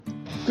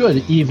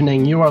Good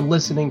evening. You are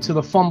listening to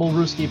the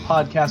Fumblerooski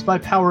Podcast by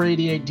Power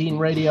 88 Dean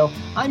Radio.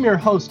 I'm your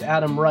host,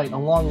 Adam Wright,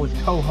 along with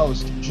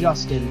co-host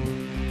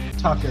Justin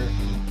Tucker.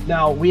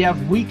 Now, we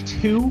have week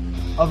 2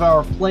 of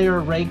our player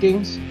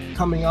rankings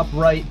coming up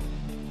right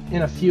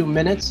in a few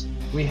minutes.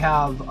 We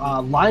have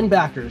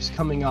linebackers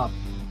coming up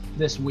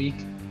this week.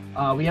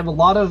 We have a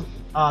lot of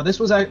this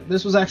was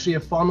actually a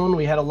fun one.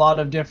 We had a lot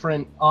of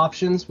different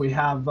options. We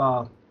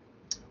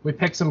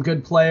picked some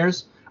good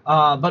players.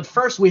 But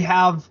first, we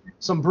have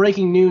some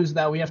breaking news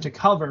that we have to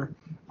cover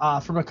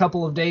from a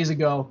couple of days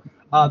ago.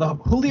 The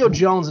Julio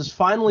Jones has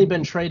finally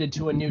been traded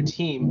to a new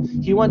team.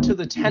 He went to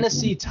the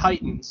Tennessee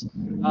Titans.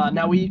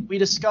 Now, we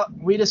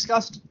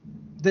discussed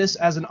this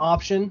as an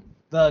option,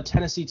 the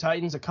Tennessee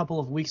Titans, a couple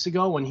of weeks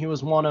ago when he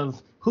was one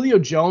of Julio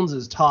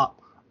Jones's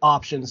top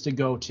options to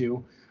go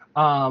to.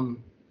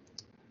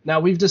 Now,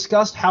 we've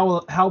discussed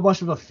how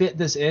much of a fit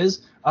this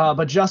is,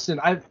 but Justin,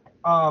 I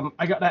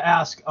got to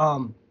ask,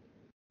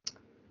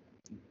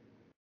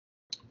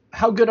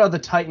 how good are the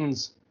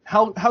Titans?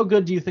 How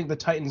good do you think the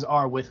Titans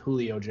are with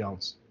Julio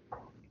Jones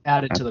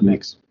added to the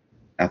mix?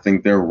 I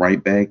think they're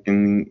right back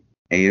in the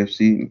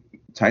AFC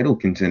title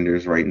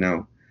contenders right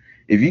now.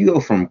 If you go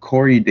from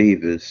Corey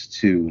Davis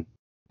to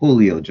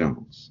Julio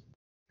Jones,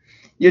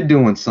 you're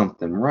doing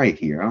something right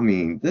here. I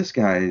mean, this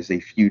guy is a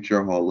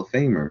future Hall of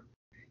Famer.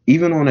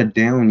 Even on a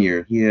down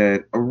year, he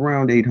had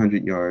around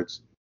 800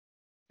 yards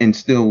and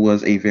still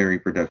was a very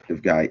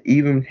productive guy,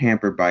 even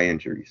hampered by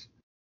injuries,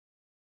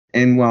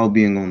 and while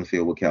being on the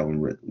field with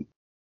Calvin Ridley.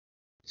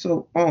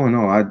 So, all in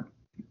all,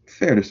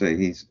 fair to say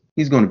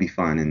he's going to be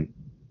fine in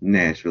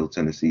Nashville,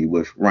 Tennessee,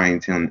 with Ryan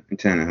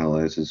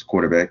Tannehill as his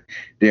quarterback,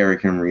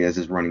 Derrick Henry as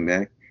his running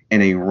back,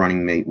 and a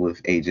running mate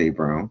with A.J.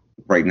 Brown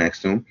right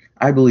next to him.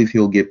 I believe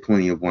he'll get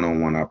plenty of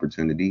one-on-one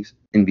opportunities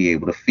and be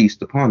able to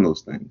feast upon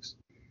those things.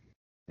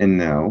 And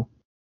now,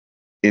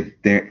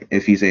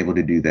 if he's able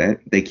to do that,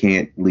 they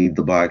can't leave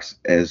the box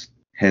as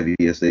heavy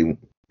as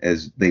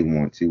they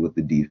want to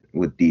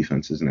with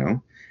defenses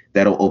now.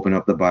 That'll open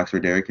up the box for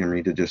Derrick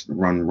Henry to just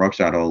run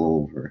roughshod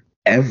all over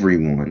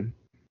everyone.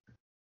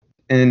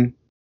 And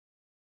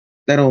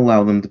that'll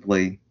allow them to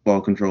play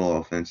ball control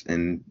offense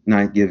and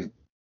not give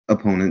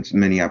opponents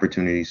many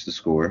opportunities to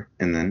score.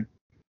 And then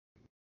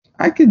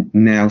I could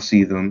now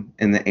see them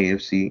in the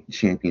AFC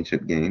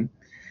Championship game.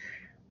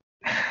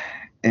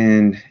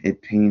 And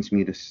it pains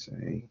me to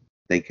say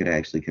they could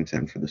actually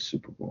contend for the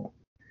Super Bowl.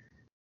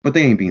 But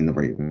they ain't beating the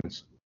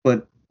Ravens.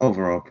 But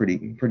overall, pretty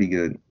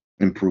good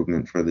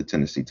improvement for the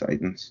Tennessee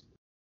Titans.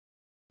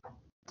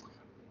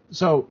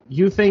 So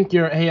you think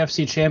your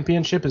AFC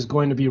Championship is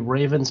going to be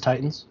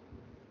Ravens-Titans?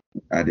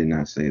 I did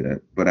not say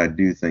that, but I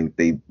do think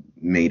they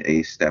made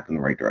a step in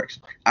the right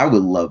direction. I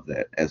would love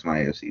that as my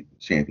AFC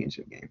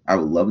Championship game. I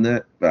would love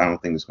that, but I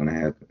don't think it's going to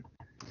happen.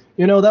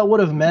 You know, that would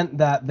have meant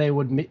that they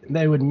would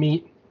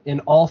meet in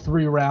all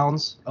 3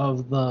 rounds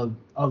of the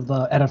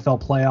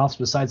NFL playoffs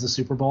besides the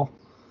Super Bowl.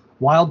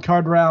 Wild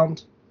card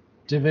round,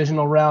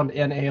 divisional round,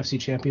 and AFC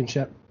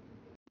Championship.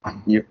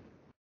 Yep.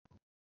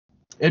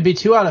 It'd be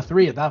 2 out of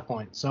 3 at that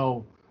point.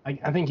 So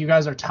I think you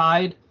guys are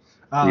tied.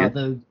 Yeah.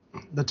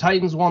 The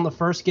Titans won the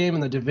first game in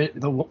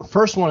the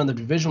first one in the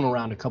divisional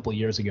round a couple of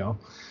years ago.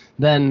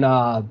 Then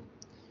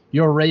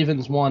your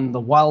Ravens won the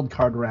wild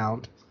card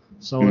round.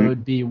 So It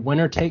would be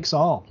winner takes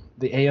all,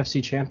 the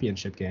AFC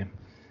Championship game.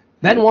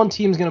 Then one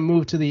team's going to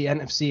move to the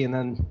NFC, and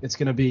then it's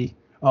going to be,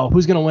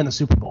 who's going to win the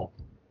Super Bowl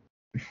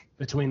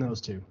between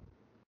those two.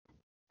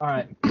 All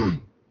right.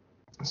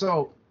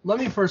 So let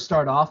me first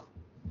start off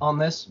on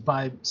this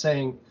by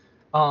saying,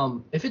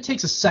 if it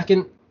takes a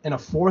second and a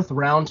 4th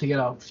round to get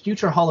a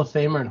future Hall of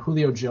Famer in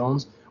Julio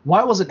Jones,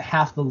 why wasn't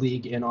half the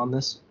league in on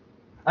this?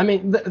 I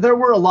mean, there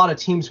were a lot of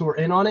teams who were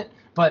in on it,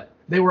 but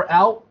they were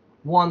out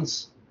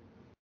once.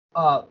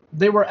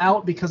 They were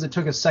out because it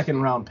took a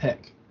 2nd round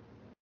pick.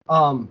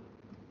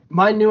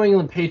 My New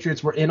England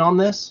Patriots were in on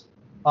this.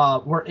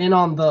 Were in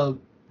on the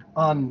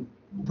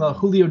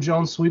Julio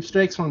Jones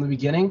sweepstakes from the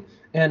beginning,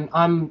 and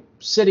I'm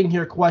sitting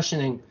here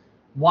questioning,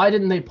 why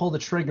didn't they pull the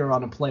trigger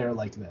on a player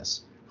like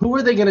this? Who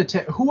are they going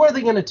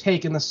to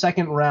take in the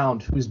 2nd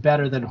round who's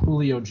better than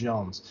Julio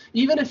Jones?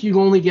 Even if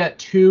you only get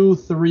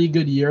 2-3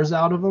 good years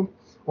out of him,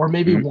 or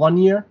maybe 1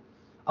 year,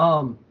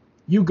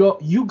 you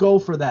go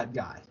for that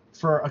guy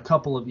for a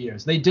couple of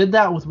years. They did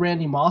that with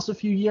Randy Moss a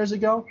few years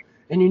ago,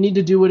 and you need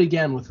to do it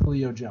again with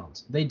Julio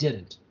Jones. They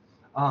didn't.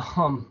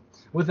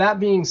 With that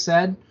being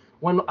said,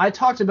 when I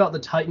talked about the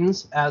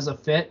Titans as a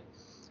fit,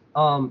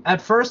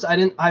 at first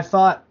I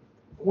thought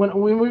when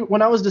we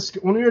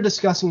were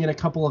discussing it a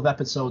couple of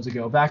episodes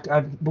ago, back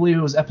I believe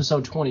it was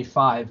episode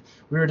 25,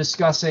 we were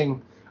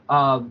discussing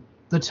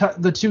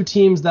the 2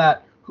 teams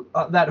that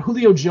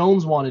Julio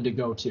Jones wanted to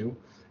go to,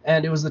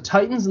 and it was the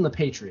Titans and the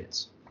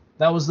Patriots.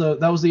 That was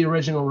the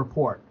original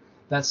report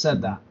that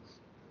said that,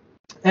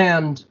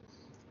 and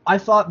I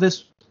thought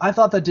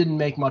that didn't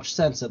make much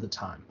sense at the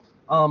time.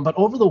 But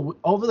over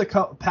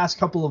the past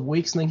couple of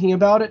weeks thinking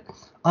about it,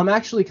 I've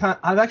actually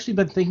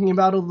been thinking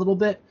about it a little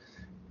bit.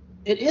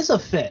 It is a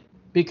fit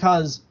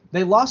because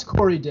they lost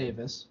Corey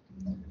Davis.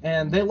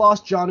 and they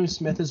lost Jonnu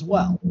Smith as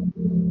well.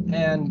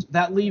 And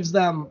that leaves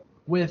them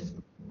with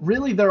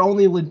really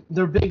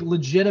their big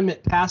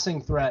legitimate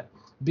passing threat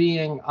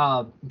being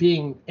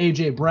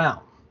AJ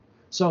Brown.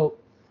 So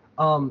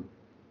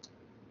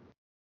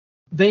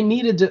they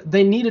needed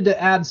to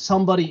add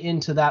somebody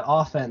into that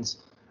offense.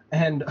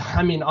 And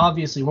I mean,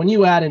 obviously, when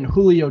you add in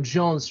Julio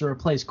Jones to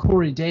replace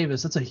Corey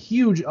Davis, that's a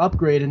huge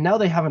upgrade. And now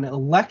they have an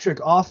electric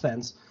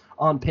offense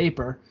on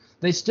paper.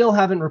 They still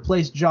haven't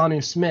replaced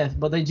Jonnu Smith,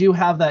 but they do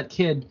have that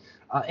kid,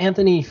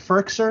 Anthony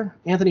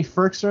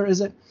Firkser,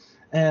 is it?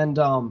 And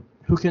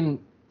who can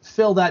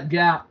fill that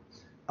gap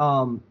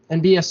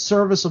and be a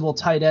serviceable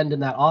tight end in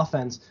that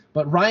offense.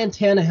 But Ryan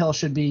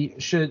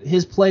Tannehill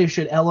his play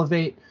should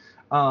elevate.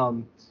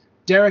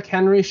 Derrick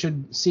Henry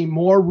should see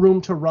more room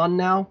to run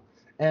now.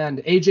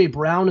 And A.J.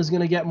 Brown is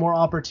going to get more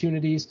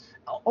opportunities.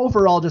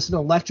 Overall, just an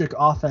electric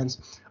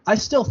offense. I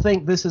still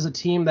think this is a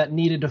team that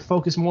needed to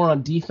focus more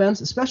on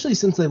defense, especially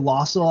since they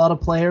lost a lot of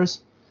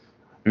players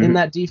in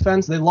that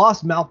defense. They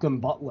lost Malcolm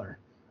Butler.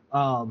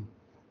 And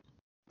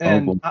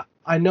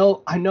I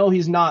know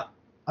he's not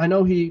 – I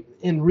know he,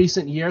 in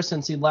recent years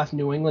since he left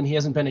New England, he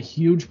hasn't been a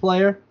huge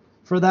player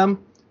for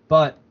them.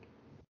 But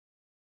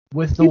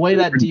with the way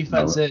that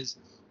defense is,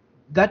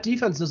 that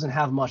defense doesn't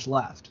have much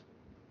left.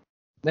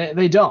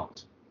 They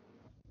don't.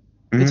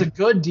 It's a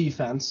good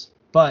defense,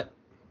 but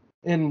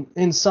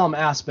in some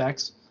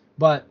aspects,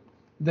 but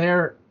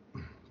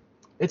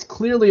it's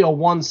clearly a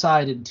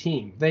one-sided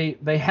team.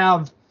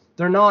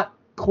 They're not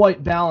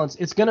quite balanced.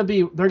 They're gonna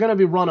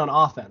be run on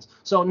offense.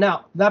 So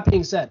now, that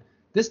being said,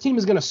 this team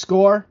is gonna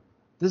score.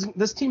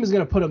 This team is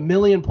gonna put 1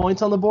 million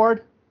points on the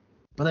board,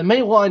 but they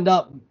may wind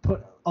up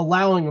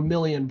allowing 1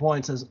 million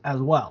points as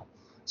well.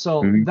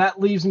 So that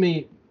leaves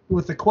me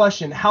with the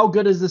question, how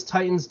good is this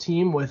Titans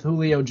team with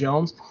Julio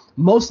Jones?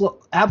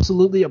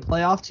 Absolutely a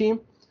playoff team.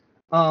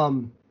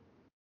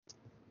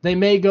 They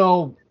may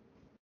go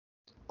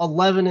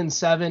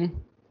 11-7,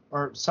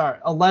 or sorry,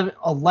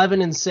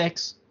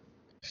 11-6.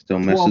 Still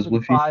messes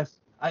with you.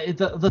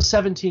 The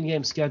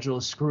 17-game schedule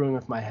is screwing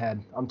with my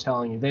head. I'm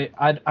telling you,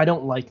 I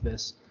don't like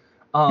this.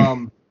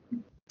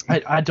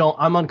 I don't.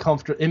 I'm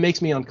uncomfortable. It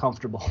makes me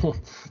uncomfortable.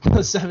 The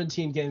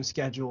 17-game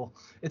schedule.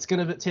 It's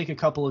gonna take a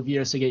couple of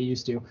years to get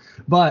used to.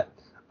 But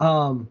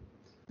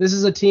this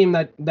is a team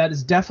that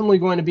is definitely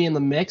going to be in the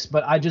mix.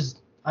 But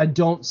I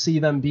don't see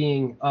them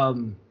being a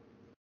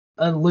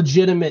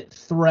legitimate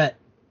threat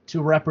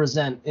to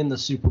represent in the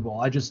Super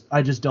Bowl. I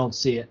just don't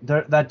see it.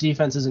 That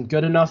defense isn't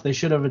good enough. They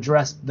should have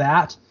addressed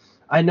that.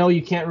 I know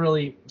you can't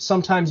really.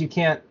 Sometimes you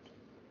can't.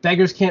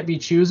 Beggars can't be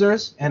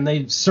choosers, and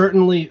they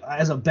certainly,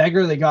 as a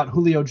beggar, they got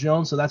Julio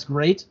Jones, so that's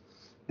great.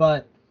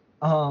 But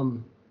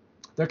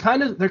they're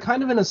kind of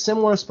in a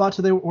similar spot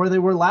to where they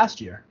were last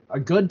year.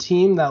 A good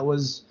team that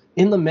was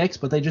in the mix,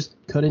 but they just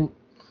couldn't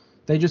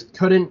get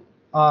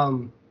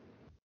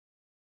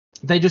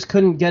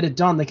it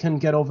done. They couldn't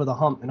get over the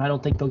hump, and I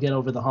don't think they'll get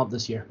over the hump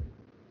this year.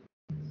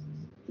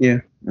 Yeah,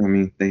 I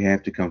mean, they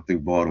have to come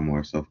through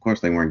Baltimore, so of course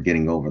they weren't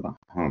getting over the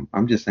hump.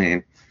 I'm just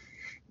saying,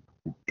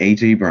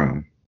 A.J.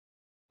 Brown,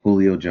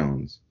 Julio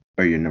Jones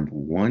are your number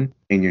 1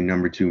 and your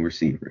number 2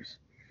 receivers.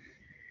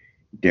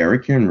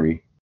 Derrick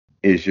Henry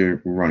is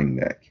your running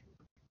back.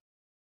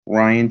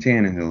 Ryan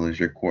Tannehill is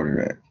your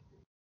quarterback.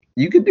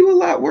 You could do a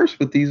lot worse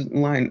with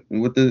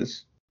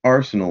this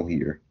arsenal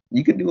here.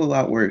 You could do a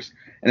lot worse.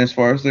 And as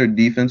far as their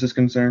defense is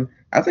concerned,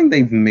 I think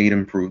they've made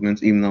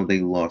improvements, even though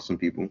they lost some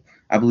people.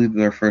 I believe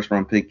their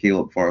first-round pick,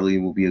 Caleb Farley,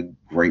 will be a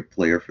great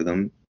player for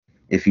them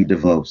if he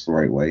develops the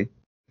right way.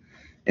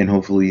 And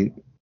hopefully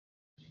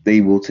they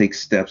will take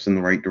steps in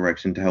the right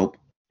direction to help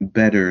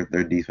better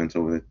their defense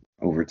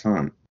over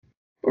time.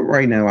 But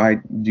right now, I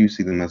do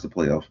see them as a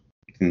playoff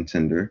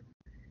contender.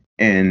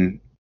 And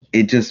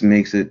it just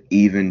makes it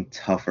even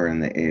tougher in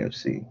the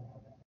AFC.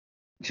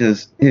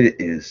 It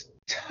is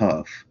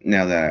tough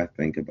now that I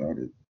think about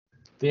it.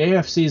 The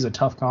AFC is a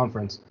tough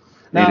conference.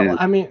 Now,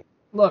 I mean,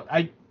 look,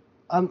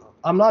 I'm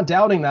not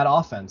doubting that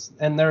offense,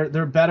 and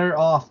they're better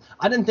off.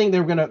 I didn't think they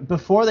were gonna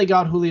before they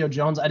got Julio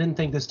Jones. I didn't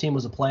think this team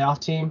was a playoff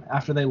team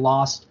after they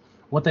lost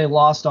what they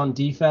lost on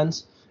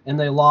defense, and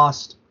they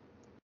lost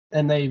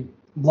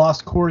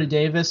Corey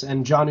Davis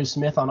and Jonnu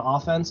Smith on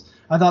offense.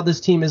 I thought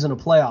this team isn't a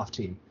playoff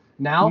team.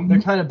 Now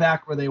they're kind of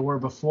back where they were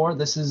before.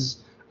 This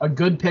is a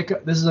good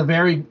pickup.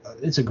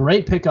 It's a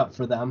great pickup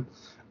for them.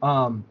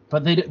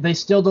 But they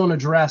still don't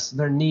address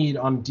their need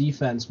on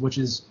defense, which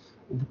is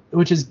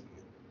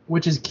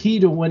key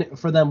to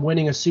for them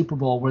winning a Super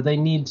Bowl, where they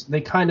need to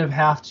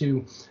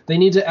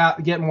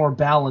get more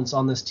balance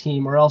on this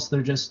team, or else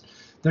they're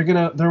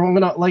gonna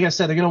like I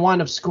said, they're gonna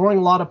wind up scoring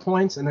a lot of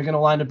points, and they're gonna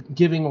wind up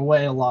giving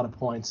away a lot of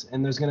points,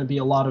 and there's gonna be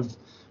a lot of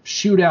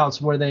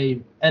shootouts where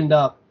they end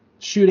up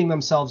shooting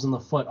themselves in the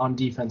foot on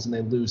defense and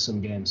they lose some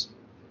games.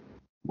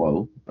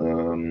 Well,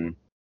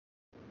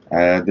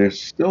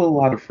 there's still a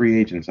lot of free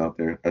agents out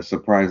there, a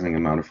surprising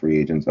amount of free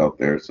agents out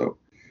there. So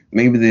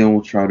maybe they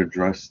will try to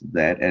address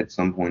that at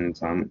some point in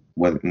time,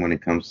 when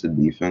it comes to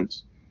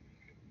defense.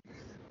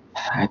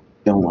 I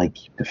don't like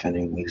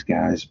defending these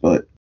guys,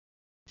 but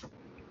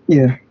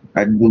Yeah,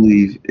 I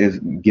believe if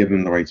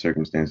given the right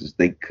circumstances,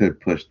 they could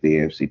push the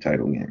AFC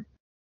title game.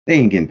 They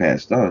ain't getting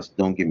past us,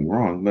 don't get me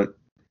wrong, but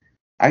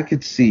I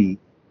could see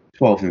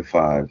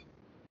 12-5,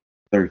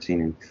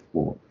 13-4.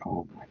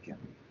 Oh my god.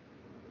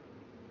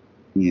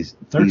 He's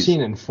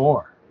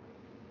 13-4.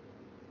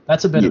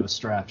 That's a bit of a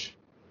stretch.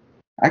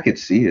 I could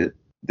see it.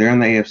 They're in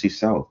the AFC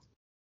South.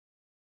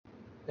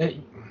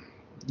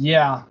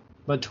 Yeah,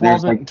 but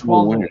 12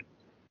 wins.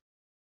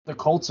 The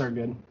Colts are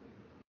good.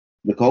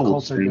 The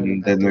Colts are good.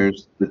 And then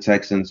there's the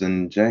Texans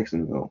and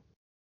Jacksonville.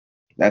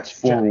 That's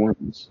 4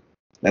 wins.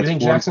 You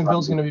think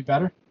Jacksonville's going to be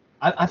better?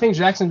 I think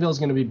Jacksonville's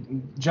going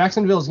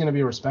to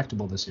be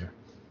respectable this year.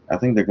 I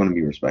think they're going to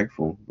be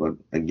respectful, but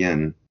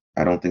again,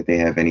 I don't think they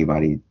have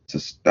anybody to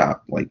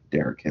stop like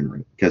Derrick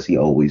Henry because he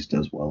always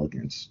does well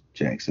against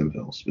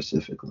Jacksonville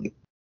specifically.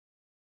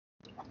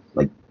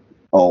 Like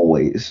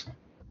always.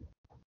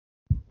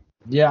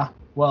 Yeah,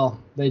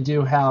 well, they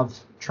do have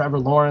Trevor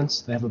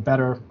Lawrence. They have a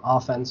better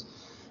offense.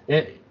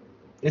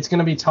 It's going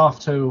to be tough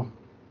to.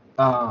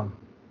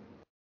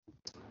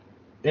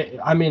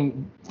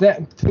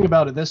 Think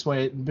about it this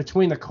way: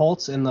 between the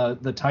Colts and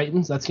the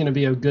Titans, that's going to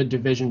be a good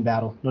division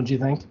battle, don't you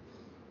think?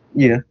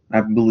 Yeah,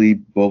 I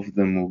believe both of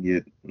them will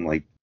get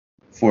like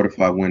 4 to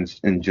 5 wins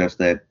in just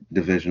that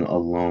division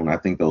alone. I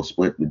think they'll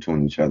split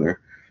between each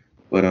other,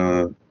 but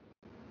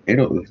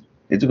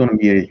it's going to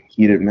be a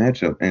heated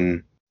matchup,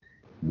 and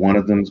one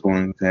of them is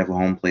going to have a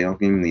home playoff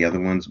game, and the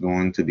other one's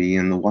going to be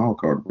in the wild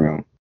card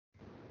round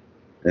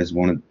as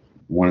one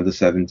of the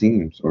 7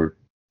 teams or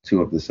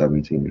 2 of the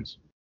 7 teams.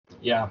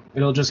 Yeah,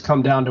 it'll just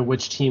come down to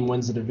which team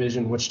wins the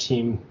division, which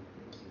team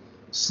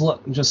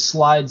just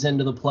slides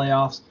into the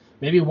playoffs.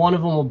 Maybe one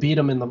of them will beat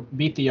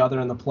the other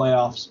in the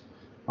playoffs.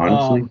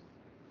 Honestly,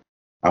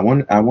 I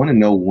want to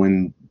know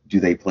when do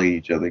they play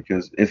each other,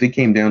 because if it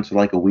came down to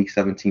like a Week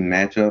 17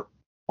 matchup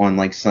on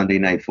like Sunday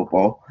Night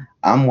Football,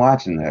 I'm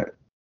watching that.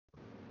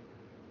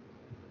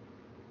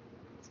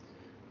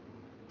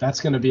 That's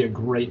going to be a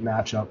great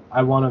matchup.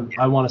 I want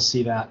to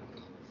see that.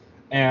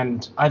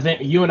 And I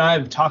think you and I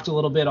have talked a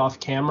little bit off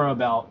camera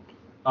about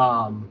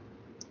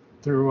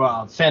through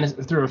a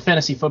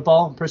fantasy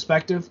football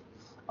perspective.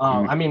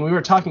 We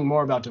were talking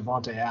more about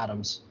Devontae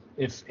Adams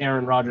if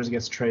Aaron Rodgers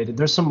gets traded.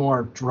 There's some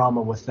more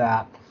drama with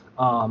that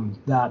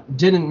that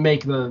didn't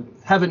make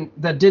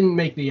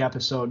the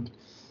episode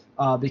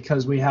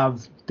because we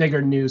have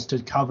bigger news to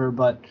cover.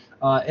 But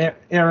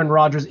Aaron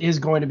Rodgers is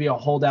going to be a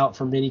holdout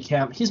for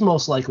minicamp. He's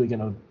most likely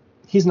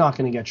he's not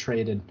going to get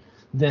traded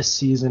this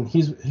season.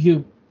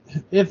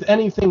 If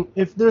anything,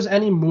 if there's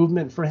any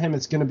movement for him,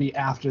 it's going to be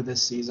after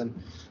this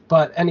season.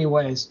 But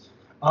anyways,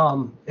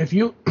 if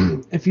you're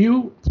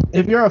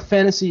a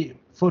fantasy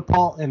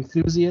football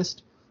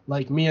enthusiast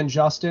like me and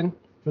Justin,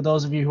 for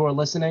those of you who are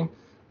listening,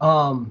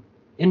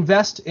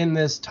 invest in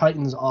this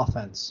Titans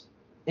offense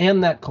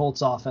and that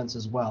Colts offense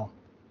as well.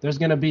 There's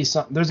going to be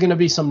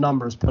some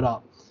numbers put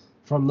up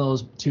from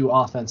those 2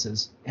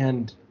 offenses,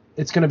 and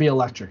it's going to be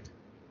electric.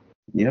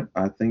 Yep,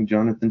 I think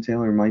Jonathan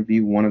Taylor might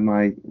be one of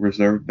my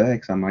reserve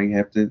backs. I might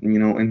have to,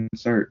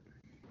 insert.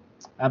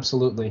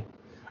 Absolutely.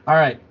 All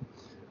right.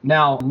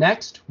 Now,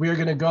 next, we are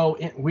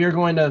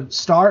going to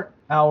start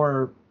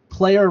our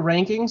player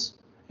rankings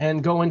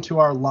and go into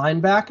our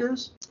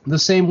linebackers the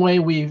same way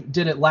we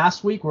did it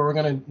last week, where we're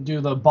going to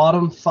do the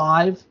bottom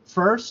 5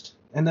 first,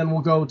 and then we'll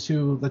go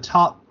to the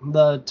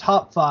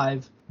top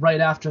 5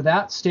 right after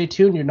that. Stay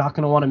tuned. You're not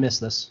going to want to miss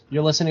this.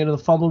 You're listening to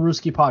the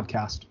Fumblerooski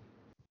Podcast.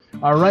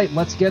 All right,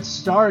 let's get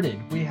started.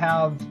 We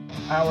have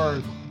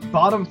our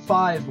bottom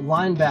 5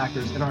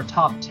 linebackers in our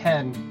top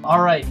 10.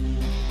 All right,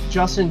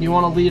 Justin, do you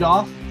want to lead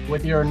off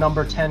with your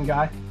number 10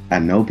 guy? I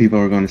know people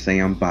are going to say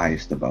I'm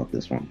biased about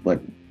this one, but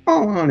in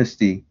all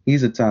honesty,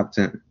 he's a top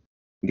 10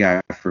 guy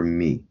for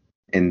me,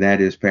 and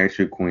that is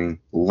Patrick Queen,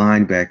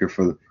 linebacker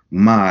for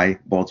my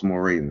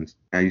Baltimore Ravens.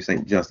 Now you say,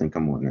 Justin,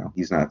 come on now.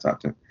 He's not top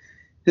 10.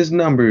 His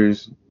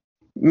numbers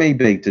may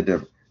beg to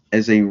differ.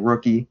 As a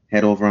rookie,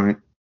 had over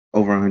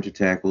 100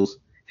 tackles,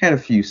 had a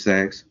few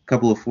sacks, a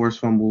couple of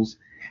forced fumbles,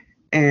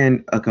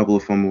 and a couple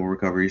of fumble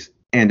recoveries,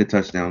 and a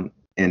touchdown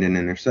and an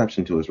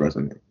interception to his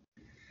resume.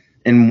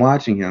 And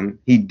watching him,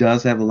 he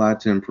does have a lot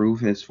to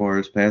improve as far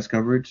as pass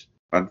coverage,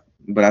 but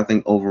I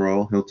think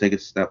overall he'll take a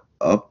step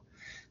up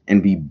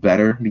and be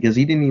better because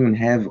he didn't even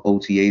have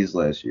OTAs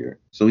last year.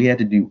 So he had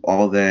to do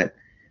all that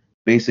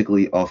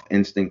basically off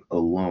instinct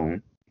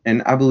alone.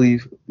 And I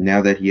believe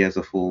now that he has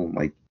a full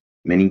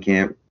mini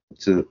camp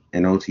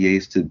and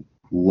OTAs to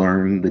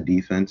learn the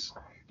defense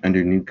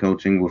under new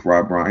coaching with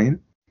Rob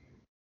Ryan,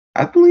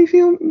 I believe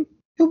he'll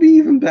be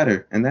even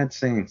better, and that's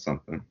saying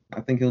something.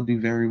 I think he'll do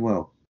very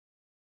well.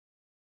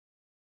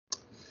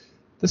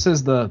 This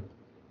is the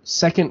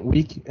second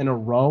week in a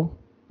row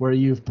where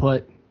you've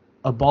put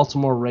a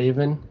Baltimore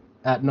Raven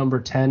at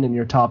number 10 in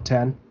your top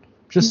 10.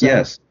 Just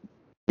saying.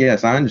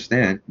 Yes, I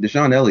understand.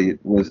 Deshaun Elliott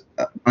was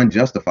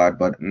unjustified,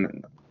 but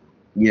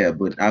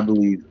I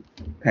believe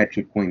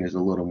Patrick Queen is a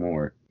little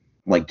more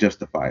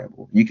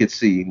justifiable. You could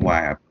see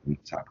why I put him in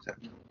the top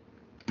 10.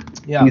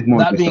 Yeah,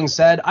 that being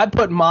said, I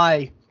put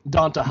my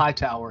Donta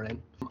Hightower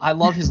in. I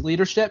love his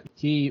leadership.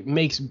 He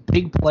makes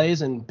big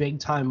plays in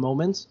big-time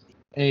moments.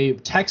 A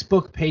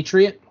textbook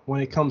Patriot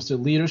when it comes to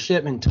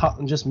leadership and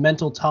just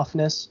mental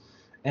toughness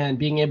and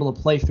being able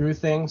to play through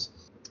things.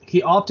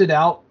 He opted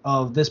out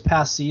of this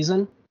past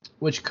season,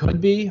 which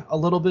could be a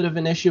little bit of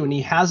an issue, and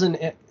he has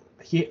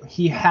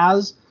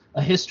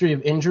a history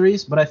of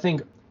injuries, but I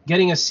think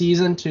getting a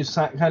season to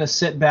kind of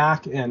sit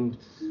back and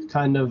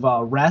kind of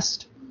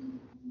rest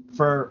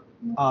for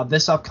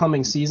this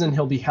upcoming season,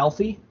 he'll be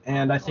healthy,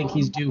 and I think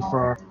he's due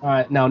for. All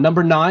right, now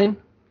number 9,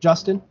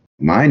 Justin.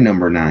 My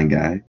number 9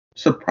 guy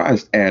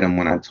surprised Adam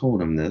when I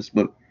told him this,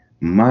 but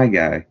my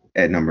guy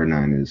at number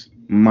 9 is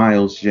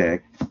Miles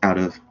Jack out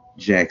of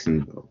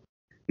Jacksonville.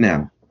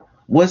 Now,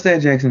 was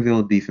that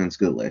Jacksonville defense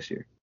good last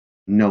year?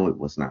 No, it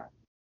was not.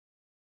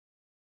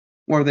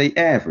 Were they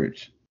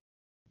average?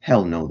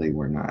 Hell no, they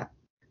were not.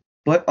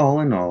 But all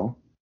in all,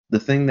 the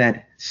thing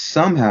that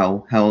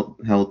somehow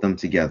held them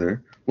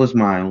together was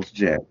Miles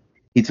Jack.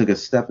 He took a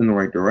step in the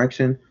right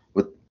direction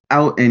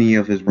without any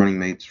of his running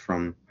mates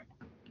from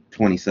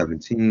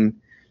 2017,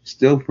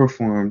 still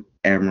performed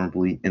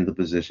admirably in the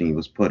position he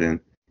was put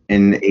in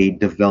a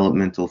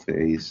developmental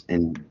phase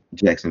in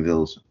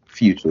Jacksonville's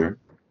future,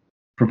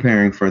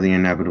 preparing for the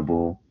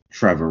inevitable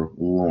Trevor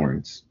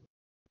Lawrence.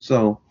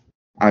 So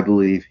I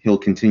believe he'll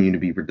continue to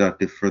be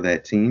productive for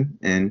that team,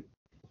 and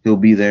he'll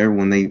be there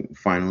when they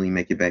finally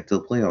make it back to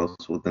the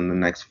playoffs within the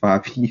next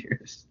 5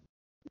 years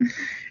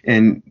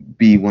and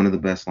be one of the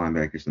best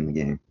linebackers in the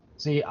game.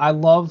 See, I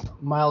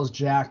love Miles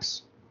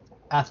Jack's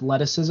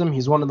athleticism.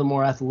 He's one of the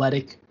more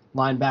athletic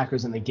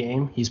linebackers in the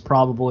game. He's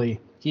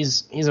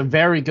a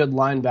very good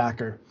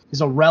linebacker.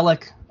 He's a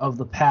relic of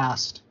the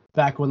past,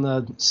 back when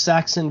the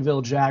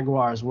Jacksonville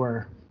Jaguars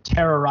were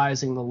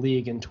terrorizing the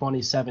league in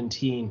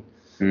 2017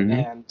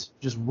 and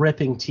just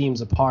ripping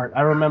teams apart.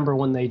 I remember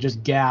when they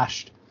just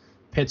gashed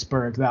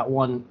Pittsburgh in that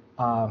one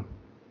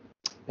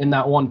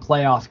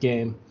playoff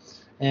game,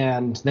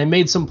 and they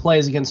made some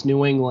plays against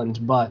New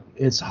England, but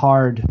it's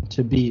hard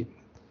to beat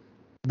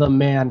the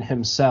man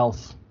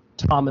himself,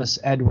 Thomas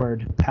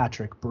Edward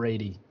Patrick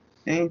Brady.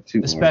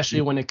 Especially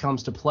when it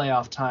comes to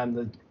playoff time,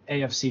 the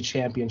AFC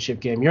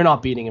Championship game. You're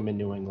not beating him in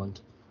New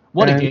England.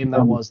 What a game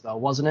that was, though,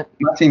 wasn't it?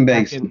 My team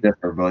begs to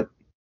differ, but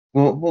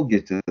we'll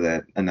get to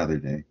that another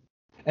day.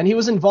 And he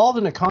was involved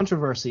in a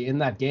controversy in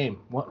that game.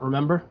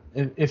 Remember?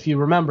 If you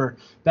remember,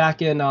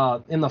 back in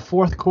the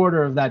fourth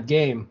quarter of that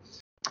game,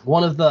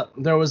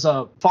 there was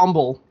a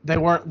fumble. The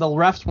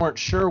refs weren't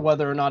sure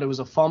whether or not it was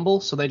a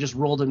fumble, so they just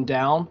rolled him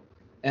down.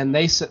 And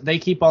they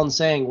keep on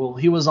saying, well,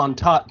 he was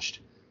untouched.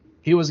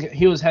 He was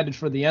headed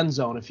for the end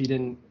zone if he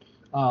didn't.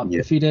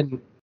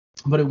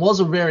 But it was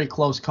a very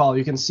close call.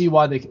 You can see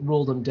why they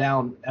ruled him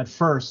down at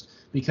first,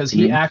 because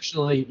he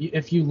actually,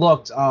 if you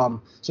looked, so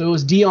it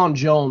was Dion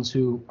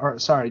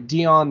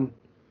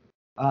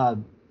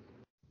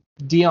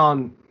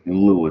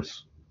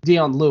Lewis.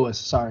 Dion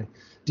Lewis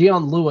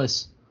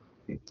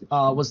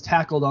was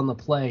tackled on the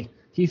play.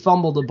 He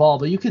fumbled the ball,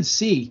 but you could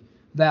see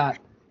that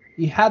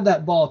he had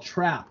that ball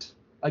trapped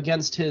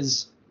against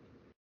his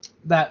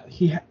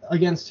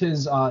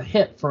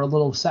hip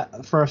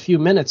for a few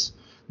minutes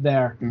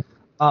there.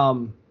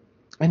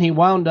 And they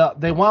wound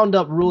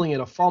up ruling it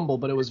a fumble,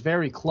 but it was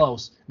very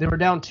close. They were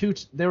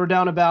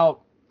down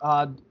about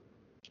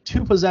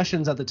 2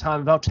 possessions at the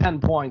time, about 10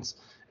 points,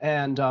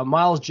 and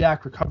Miles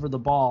Jack recovered the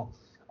ball.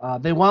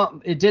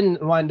 It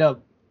didn't wind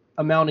up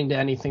amounting to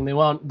anything.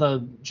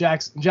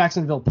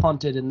 Jacksonville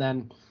punted, and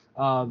then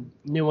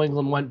New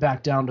England went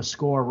back down to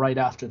score right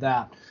after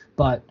that.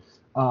 But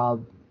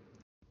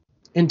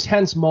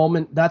intense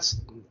moment. That's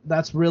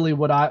really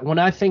when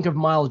I think of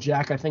Miles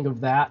Jack, I think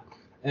of that.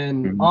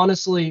 And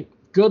honestly,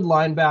 good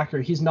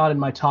linebacker. He's not in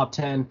my top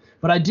 10,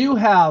 but I do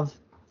have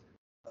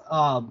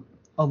a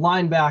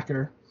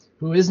linebacker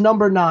who is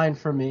number 9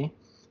 for me,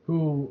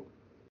 who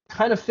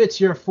kind of fits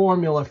your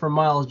formula for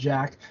Miles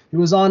Jack. He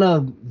was on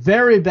a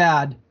very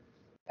bad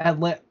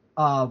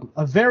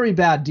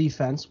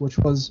defense, which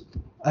was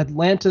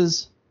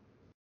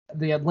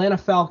the Atlanta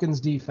Falcons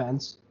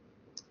defense.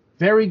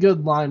 Very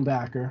good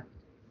linebacker,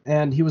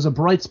 and he was a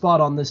bright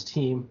spot on this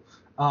team.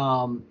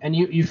 And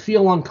you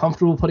feel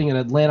uncomfortable putting an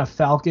Atlanta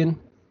Falcon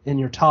in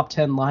your top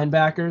 10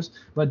 linebackers,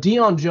 but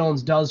Dion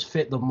Jones does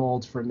fit the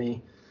mold for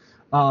me.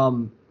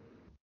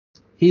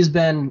 He's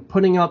been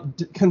putting up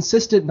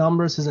consistent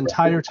numbers his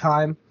entire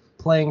time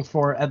playing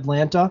for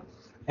Atlanta,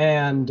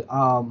 and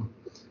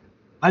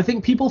I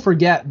think people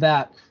forget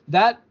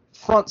that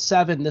front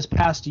 7 this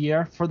past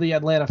year for the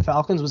Atlanta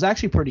Falcons was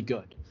actually pretty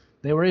good.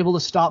 They were able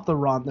to stop the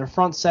run. Their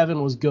front 7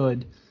 was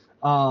good.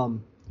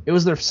 It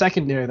was their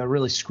secondary that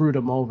really screwed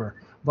them over.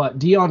 But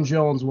Dion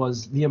Jones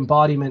was the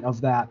embodiment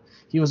of that.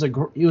 He was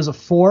a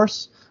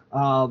force,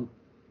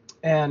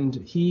 and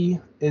he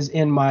is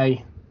in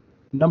my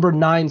number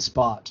 9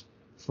 spot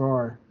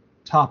for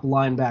top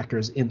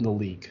linebackers in the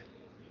league.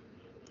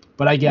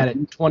 But I get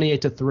it,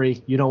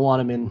 28-3. You don't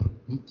want him in.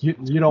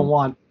 You don't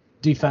want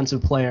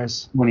defensive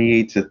players.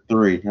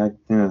 28-3,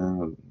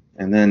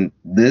 and then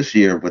this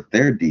year with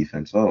their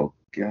defense, oh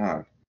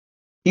god.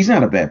 He's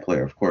not a bad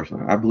player, of course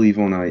not. I believe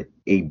on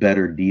a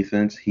better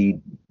defense,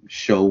 he'd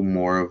show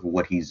more of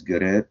what he's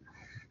good at.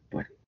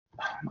 But,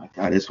 oh my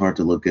God, it's hard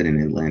to look good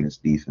in Atlanta's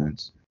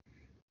defense.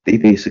 They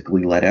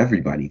basically let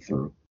everybody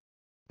through.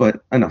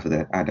 But enough of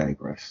that. I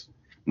digress.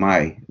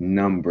 My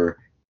number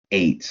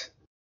 8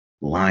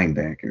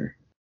 linebacker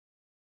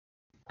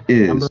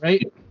is, Number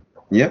 8.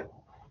 yep,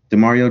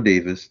 Demario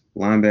Davis,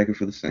 linebacker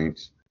for the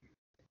Saints.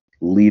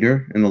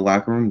 Leader in the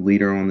locker room,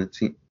 leader on the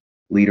team,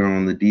 leader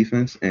on the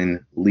defense, and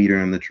leader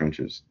in the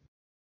trenches.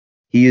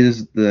 He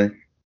is the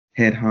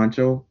head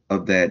honcho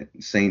of that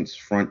Saints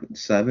front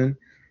seven,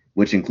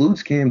 which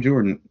includes Cam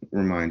Jordan,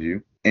 remind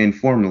you, and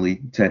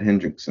formerly Ted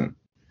Hendrickson.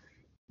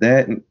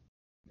 That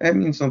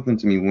means something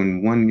to me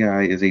when one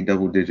guy is a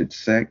double-digit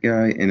sack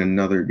guy and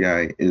another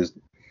guy is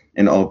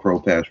an all-pro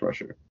pass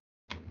rusher.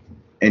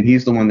 And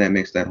he's the one that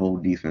makes that whole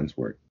defense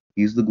work.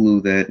 He's the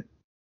glue that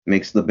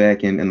makes the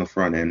back end and the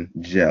front end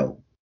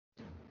gel.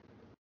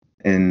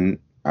 And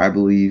I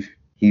believe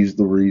he's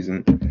the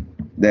reason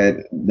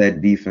that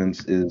that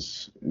defense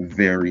is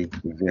very,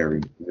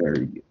 very,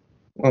 very,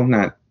 well,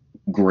 not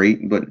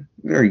great, but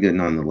very good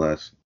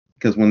nonetheless.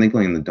 Because when they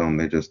play in the dome,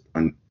 they're just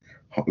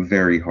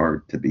very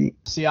hard to beat.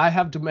 See, I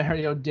have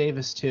Demario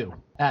Davis too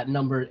at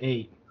number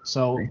 8.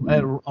 So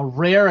a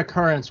rare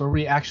occurrence where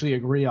we actually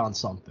agree on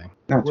something,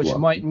 which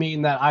might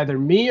mean that either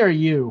me or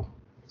you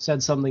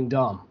said something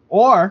dumb,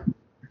 or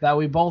that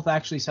we both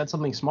actually said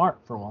something smart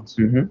for once.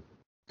 Mm-hmm.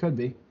 Could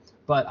be.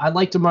 But I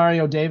like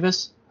Demario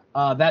Davis.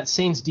 That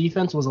Saints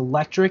defense was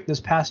electric this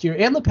past year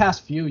and the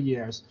past few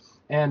years.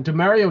 And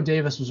Demario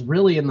Davis was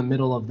really in the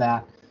middle of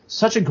that.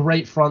 Such a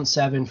great front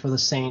seven for the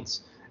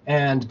Saints.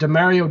 And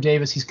Demario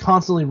Davis, he's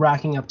constantly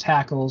racking up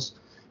tackles.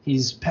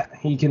 He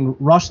can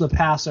rush the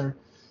passer.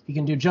 He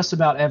can do just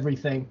about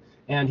everything.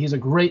 And he's a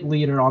great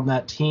leader on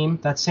that team.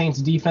 That Saints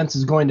defense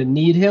is going to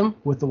need him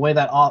with the way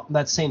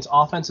that Saints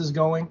offense is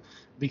going,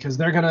 because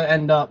they're going to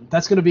end up,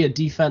 that's going to be a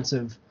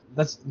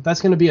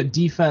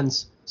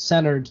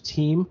defense-centered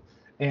team,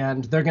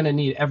 and they're going to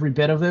need every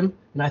bit of him.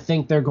 And I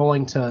think they're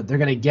going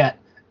to get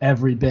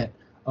every bit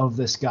of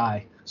this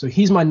guy. So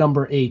he's my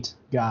number 8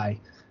 guy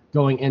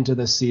going into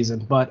this season.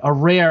 But a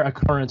rare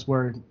occurrence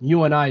where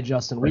you and I,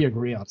 Justin, we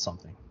agree on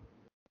something.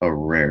 A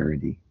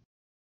rarity.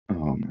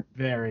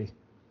 Very.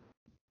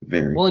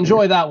 Very. We'll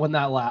enjoy that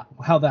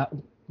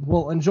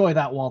we'll enjoy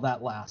that while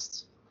that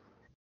lasts.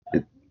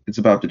 It's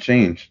about to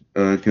change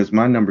because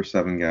my number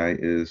 7 guy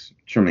is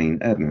Tremaine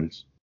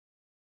Edmonds.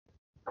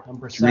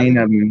 Number 7? Tremaine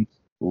Edmonds.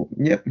 Well,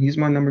 yep, he's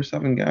my number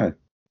 7 guy.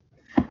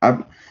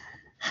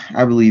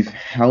 I believe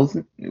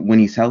when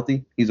he's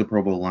healthy, he's a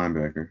Pro Bowl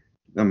linebacker.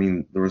 I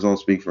mean, the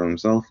results speak for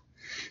himself.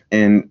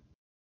 And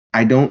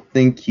I don't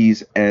think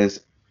he's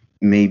as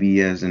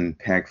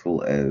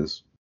impactful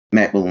as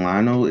Matt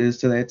Milano is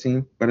to that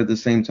team. But at the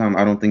same time,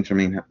 I don't think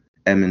Tremaine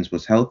Edmonds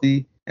was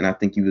healthy, and I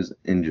think he was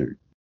injured.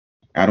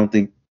 I don't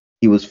think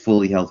he was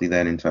fully healthy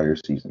that entire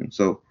season.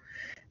 So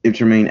if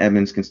Tremaine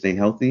Edmonds can stay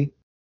healthy,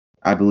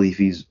 I believe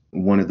he's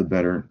one of the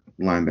better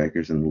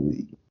linebackers in the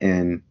league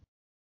and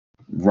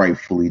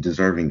rightfully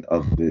deserving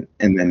of it.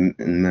 And then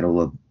in the middle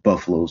of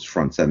Buffalo's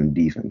front 7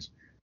 defense,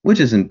 which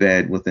isn't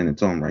bad within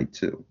its own right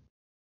too.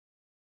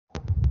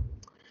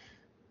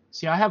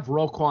 See, I have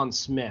Roquan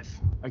Smith,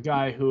 a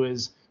guy who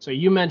is, so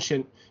you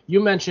mentioned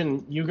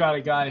you got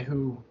a guy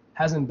who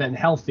hasn't been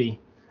healthy,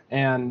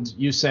 and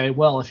you say,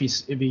 well, if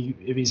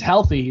he's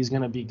healthy, he's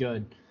going to be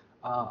good.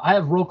 I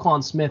have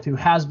Roquan Smith, who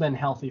has been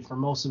healthy for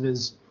most of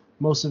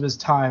his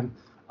time.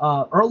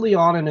 Early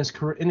on in his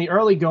career, in the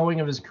early going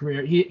of his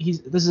career,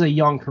 this is a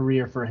young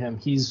career for him.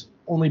 He's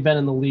only been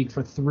in the league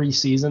for 3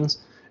 seasons,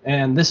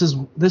 and this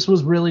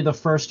was really the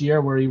first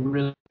year where he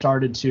really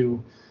started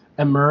to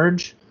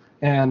emerge.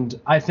 And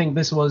I think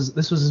this was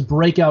his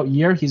breakout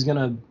year. He's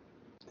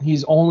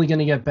only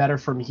gonna get better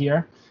from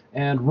here.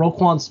 And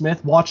Roquan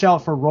Smith, watch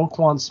out for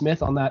Roquan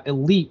Smith on that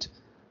elite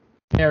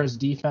Bears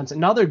defense.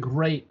 Another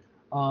great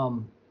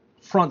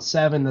front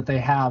 7 that they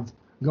have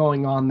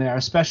going on there,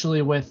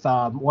 especially with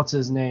what's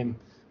his name,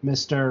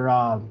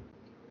 Mr.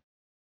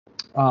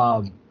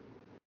 I'm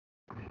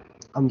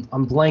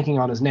blanking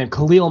on his name,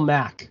 Khalil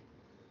Mack,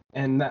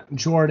 and that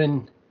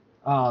Jordan,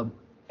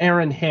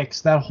 Aaron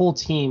Hicks, that whole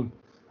team.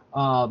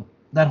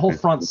 That whole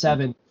front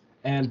 7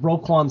 and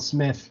Roquan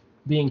Smith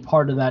being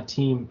part of that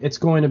team, it's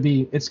going to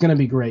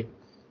be great.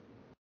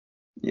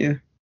 Yeah,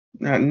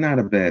 not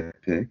a bad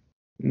pick,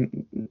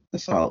 a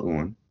solid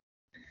one.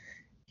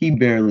 He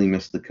barely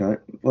missed the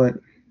cut, but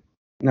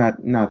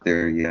not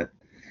there yet.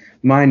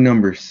 My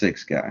number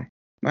 6 guy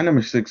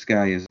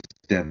is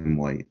Devin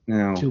White.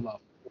 Now Too low.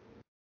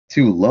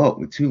 Too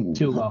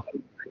low.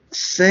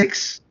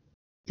 6.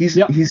 He's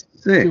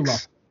 6. Too low.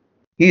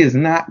 He is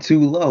not too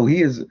low.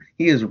 He is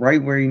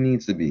right where he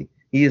needs to be.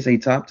 He is a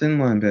top 10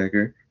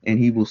 linebacker, and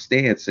he will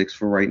stay at 6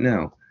 for right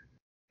now,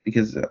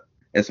 because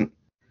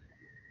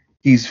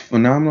he's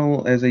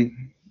phenomenal as a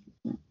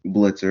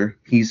blitzer.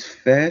 He's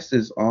fast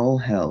as all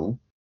hell.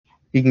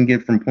 He can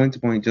get from point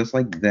to point just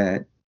like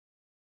that.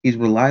 He's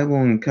reliable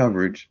in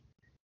coverage,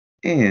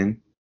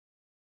 and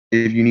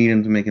If you need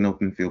him to make an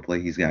open field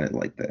play, he's got it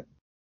like that.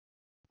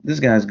 This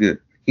guy's good.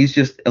 He's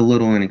just a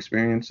little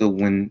inexperienced, so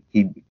when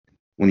he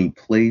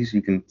plays,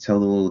 you can tell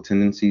the little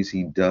tendencies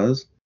he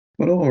does.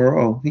 But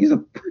overall, he's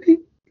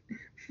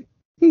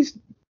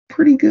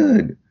pretty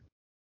good.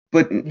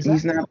 But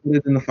he's not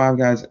better than the 5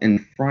 guys in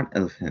front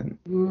of him.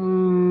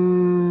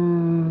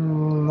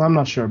 I'm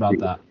not sure about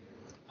that.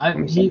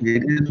 It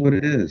is what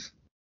it is.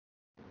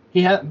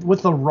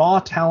 With the raw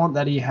talent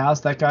that he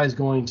has, that guy's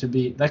going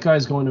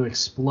to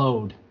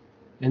explode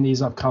in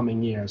these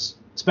upcoming years,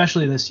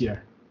 especially this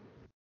year.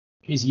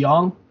 He's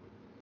young,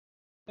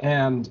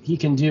 and he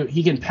can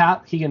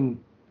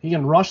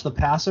rush the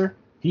passer.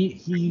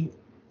 He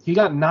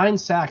got 9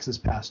 sacks this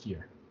past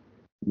year.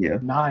 Yeah.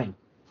 9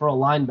 for a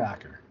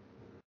linebacker.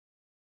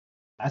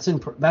 That's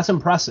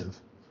impressive.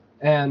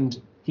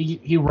 And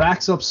he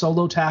racks up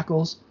solo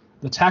tackles.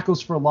 The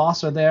tackles for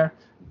loss are there.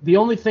 The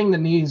only thing that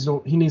he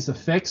needs to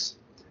fix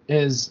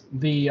is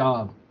the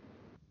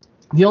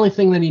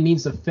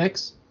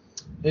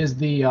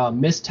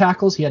missed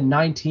tackles. He had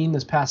 19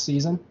 this past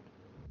season.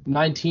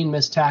 19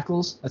 missed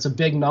tackles. That's a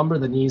big number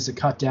that he needs to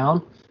cut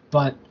down.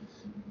 But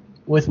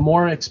with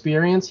more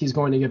experience, he's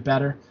going to get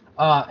better.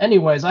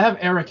 Anyways, I have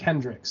Eric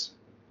Kendricks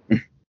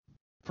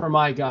for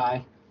my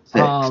guy.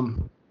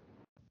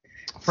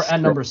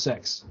 At number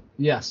 6.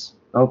 Yes.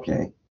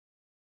 Okay.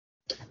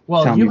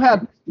 Well, you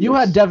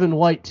had Devin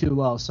White too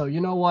low, so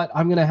you know what?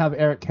 I'm gonna have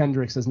Eric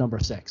Kendricks as number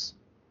 6.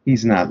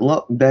 He's not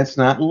low. That's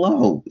not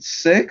low.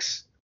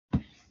 6.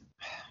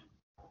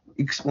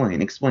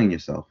 Explain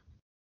yourself.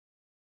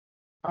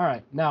 All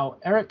right. Now,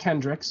 Eric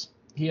Kendricks,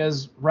 he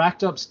has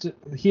racked up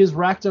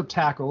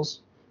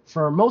tackles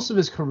for most of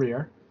his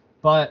career,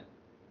 but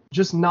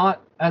just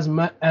not as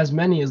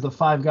many as the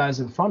 5 guys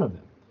in front of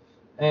him.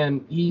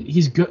 And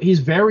he's good. He's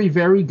very,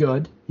 very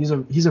good. He's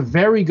a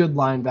very good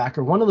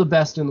linebacker, one of the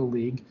best in the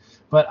league.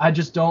 But I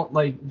just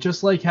don't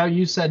just like how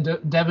you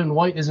said Devin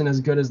White isn't as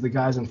good as the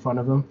guys in front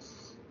of him.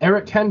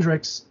 Eric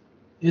Kendricks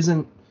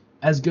isn't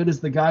as good as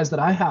the guys that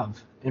I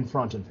have in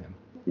front of him.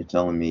 You're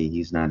telling me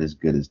he's not as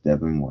good as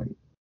Devin White.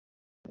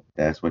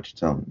 That's what you're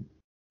telling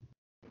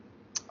me.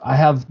 I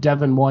have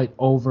Devin White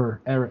over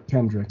Eric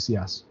Kendricks,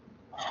 yes.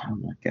 Oh,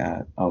 my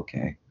God.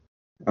 Okay.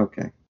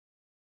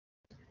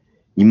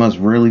 You must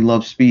really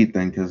love speed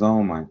then, because,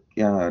 oh, my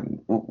God.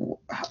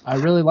 I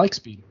really like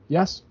speed,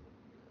 yes.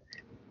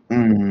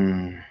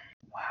 Wow.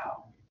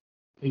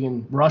 He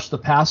can rush the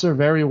passer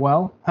very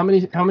well. How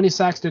many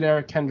sacks did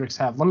Eric Kendricks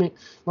have? Let me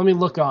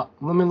look up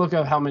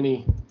how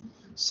many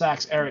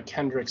sacks Eric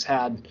Kendricks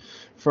had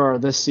for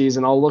this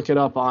season. I'll look it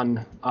up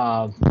on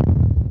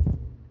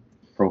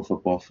Pro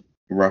Football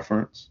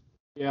Reference.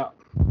 Yeah.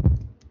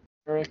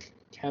 Eric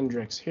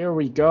Kendricks. Here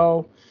we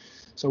go.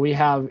 So he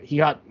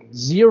got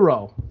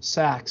 0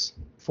 sacks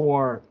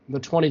for the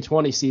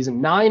 2020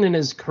 season, 9 in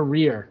his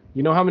career.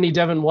 You know how many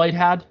Devin White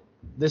had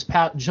this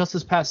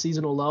past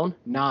season alone?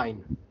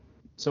 9.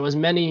 So as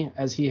many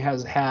as he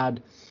has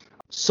had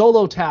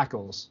solo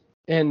tackles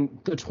in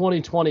the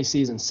 2020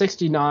 season,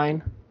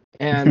 69,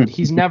 and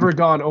he's never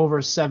gone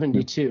over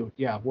 72.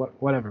 Yeah,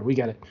 whatever, we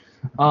get it.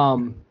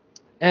 And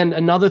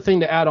another thing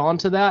to add on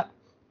to that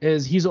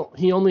is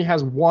he only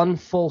has 1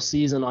 full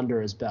season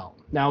under his belt.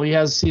 Now he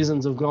has 2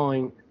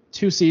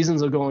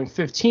 seasons of going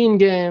 15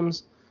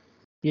 games.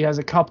 He has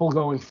a couple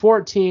going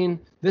 14.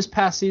 This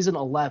past season,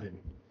 11.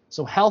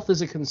 So health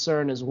is a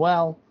concern as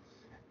well.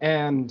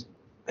 And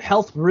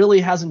health really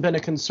hasn't been a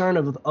concern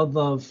of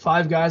the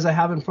 5 guys I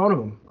have in front of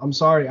him. I'm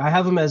sorry. I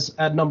have him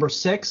at number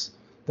 6.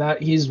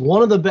 That he's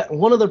one of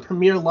the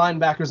premier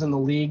linebackers in the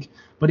league,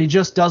 but he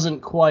just doesn't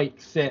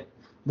quite fit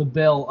the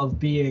bill of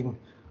being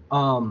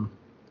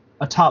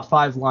a top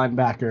 5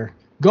 linebacker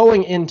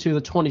going into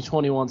the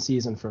 2021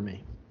 season for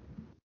me.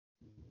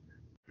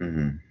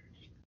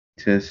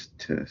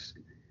 Tisk.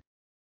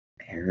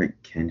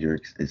 Eric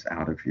Kendricks is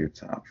out of your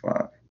top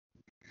 5.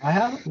 I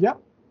have, yep,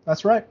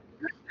 that's right.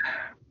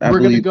 We're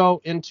going to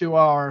go into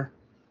our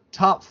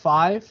top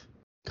 5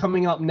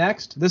 coming up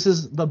next. This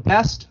is the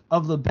best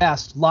of the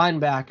best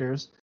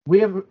linebackers. We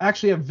have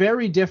actually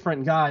very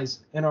different guys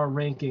in our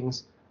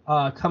rankings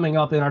coming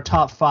up in our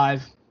top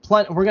 5.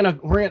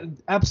 We're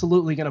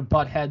absolutely gonna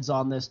butt heads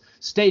on this.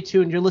 Stay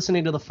tuned. You're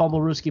listening to the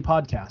Fumblerooski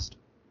Podcast.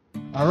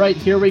 All right,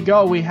 here we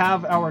go. We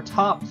have our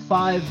top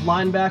 5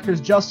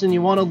 linebackers. Justin,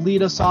 you want to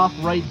lead us off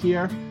right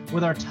here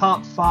with our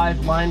top 5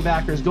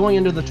 linebackers going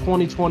into the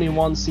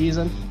 2021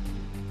 season?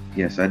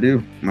 Yes, I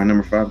do. My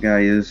number 5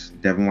 guy is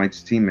Devin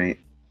White's teammate,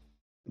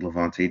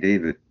 Lavonte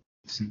David.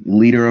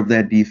 Leader of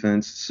that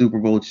defense, Super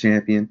Bowl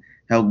champion,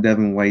 helped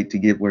Devin White to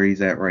get where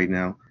he's at right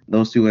now.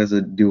 Those two as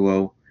a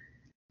duo,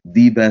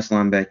 the best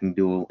linebacking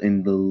duo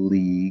in the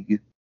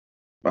league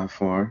by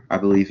far. I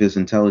believe his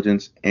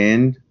intelligence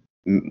and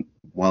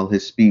while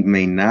his speed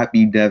may not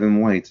be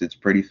Devin White's, it's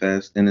pretty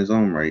fast in his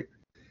own right.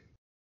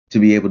 To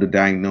be able to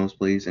diagnose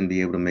plays and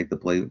be able to make the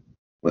play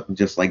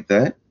just like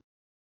that,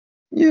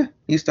 yeah,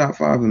 he's top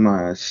 5 in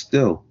my eyes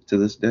still to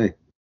this day.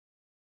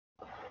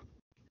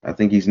 I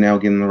think he's now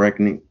getting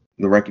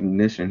the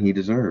recognition he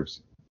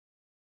deserves.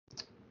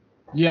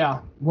 Yeah,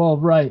 well,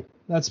 right.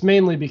 That's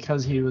mainly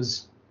because he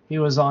was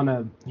on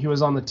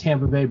the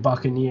Tampa Bay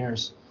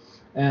Buccaneers,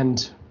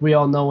 and we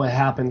all know what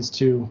happens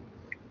to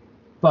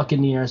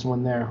Buccaneers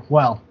when they're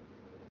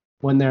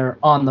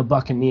on the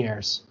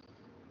Buccaneers.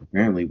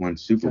 Apparently won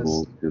Super Because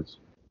Bowl because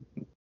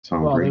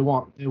Tom well, Brady.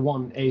 they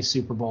won a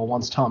Super Bowl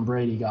once Tom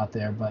Brady got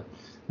there, but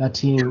that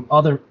team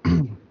other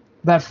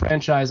that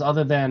franchise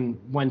other than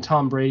when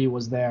Tom Brady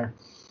was there,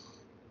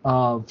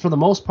 for the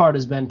most part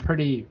has been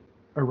pretty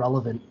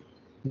irrelevant.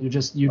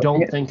 You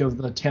don't Yeah. think of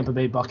the Tampa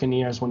Bay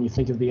Buccaneers when you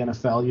think of the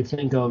NFL. You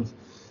think of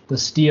the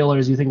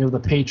Steelers, you think of the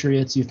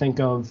Patriots, you think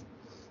of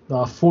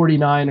the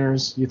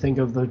 49ers, you think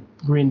of the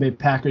Green Bay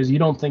Packers. You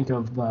don't think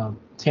of the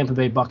Tampa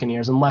Bay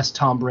Buccaneers unless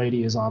Tom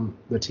Brady is on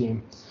the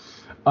team.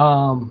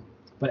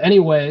 But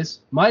anyways,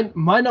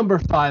 my number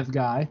 5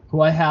 guy who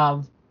I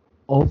have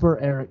over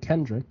Eric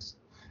Kendricks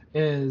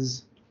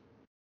is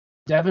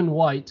Devin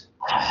White,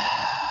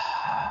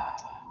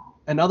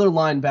 another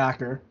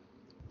linebacker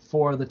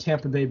for the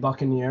Tampa Bay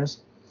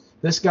Buccaneers.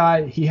 This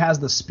guy, he has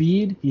the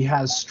speed, he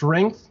has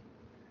strength,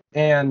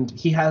 and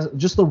he has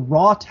just the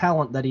raw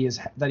talent that he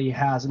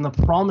has, and the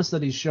promise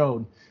that he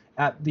showed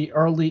in the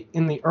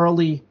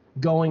early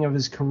going of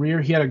his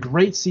career. He had a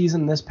great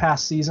season this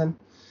past season,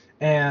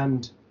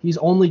 and he's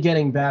only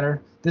getting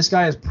better. This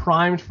guy is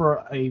primed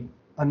for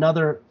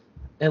another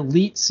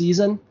elite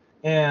season,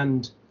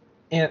 and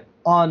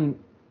on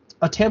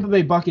a Tampa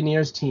Bay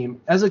Buccaneers team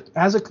as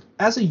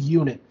a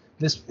unit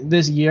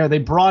this year. They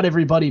brought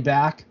everybody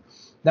back.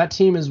 That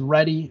team is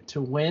ready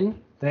to win.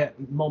 That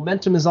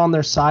momentum is on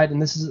their side, and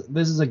this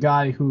is a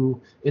guy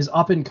who is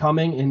up and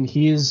coming, and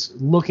he's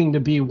looking to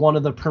be one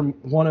of the best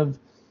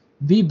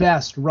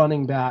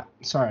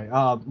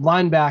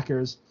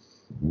linebackers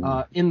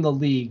in the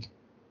league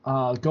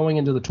going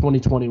into the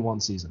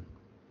 2021 season.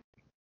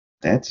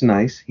 That's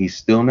nice. He's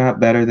still not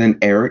better than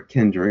Eric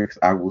Kendricks.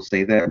 I will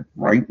say that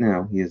right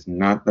now. He is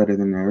not better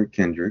than Eric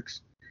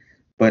Kendricks.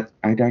 But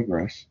I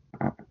digress.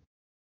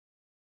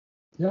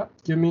 Yeah,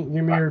 give me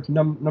your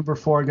number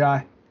 4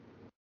 guy.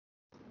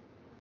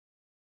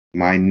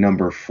 My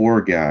number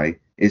 4 guy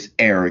is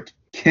Eric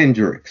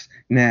Kendricks.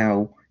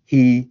 Now,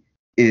 he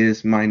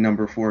is my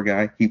number 4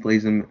 guy. He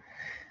plays in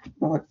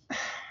what?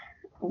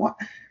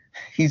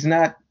 He's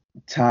not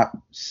top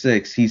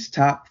 6. He's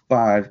top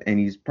 5, and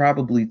he's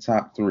probably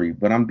top 3.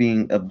 But I'm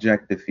being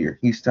objective here.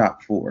 He's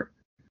top 4.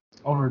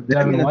 Over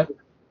Devin White?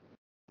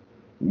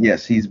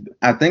 Yes,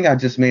 I think I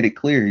just made it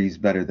clear he's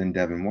better than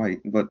Devin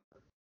White, but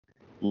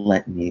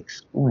let me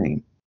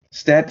explain.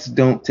 Stats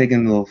don't take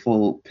into the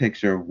full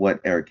picture of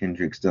what Eric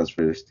Kendricks does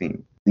for this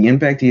team. The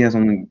impact he has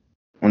on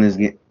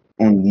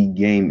the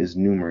game is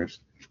numerous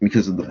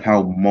because of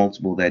how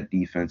multiple that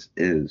defense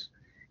is.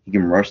 He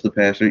can rush the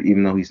passer,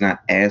 even though he's not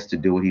asked to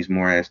do it. He's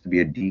more asked to be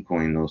a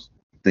decoy in those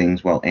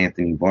things, while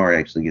Anthony Barr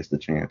actually gets the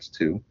chance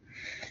to.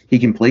 He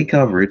can play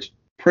coverage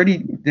pretty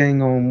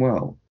dang on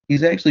well.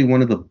 He's actually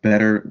one of the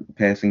better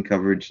passing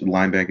coverage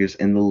linebackers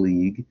in the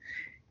league.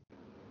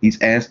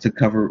 He's asked to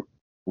cover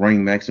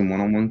running backs in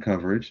one-on-one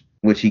coverage,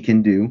 which he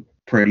can do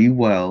pretty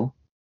well.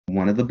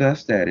 One of the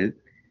best at it.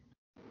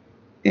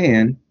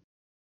 And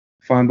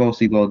find ball,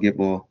 see ball, get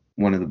ball,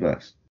 one of the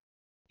best.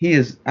 He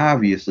is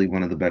obviously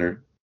one of the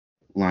better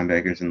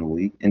linebackers in the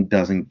league and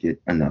doesn't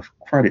get enough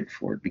credit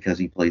for it because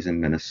he plays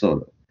in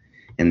Minnesota.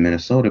 And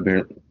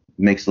Minnesota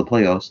makes the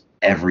playoffs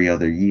every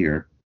other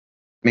year,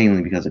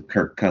 mainly because of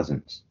Kirk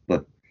Cousins.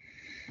 But,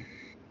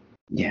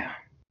 yeah.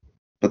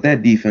 But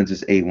that defense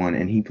is A1,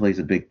 and he plays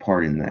a big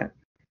part in that.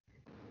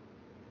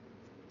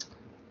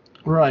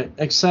 Right,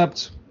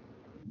 except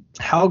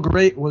how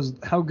good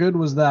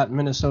was that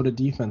Minnesota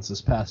defense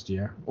this past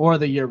year or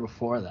the year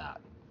before that?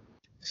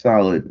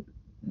 Solid.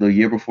 The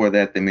year before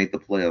that, they made the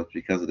playoffs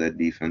because of that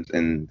defense,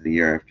 and the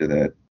year after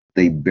that,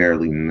 they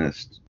barely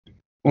missed.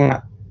 Well,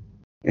 not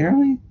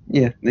barely?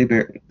 Yeah,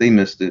 they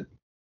missed it.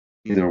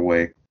 Either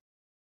way,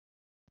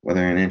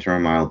 whether an inch or a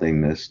mile, they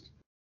missed.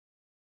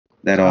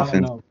 That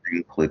offense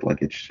didn't click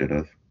like it should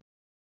have.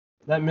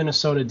 That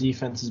Minnesota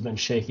defense has been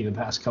shaky the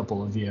past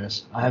couple of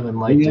years. I haven't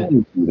liked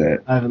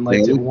it. I haven't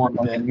liked it one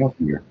bit.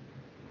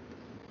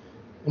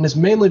 And it's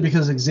mainly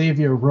because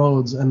Xavier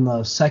Rhodes and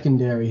the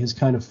secondary has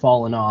kind of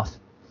fallen off.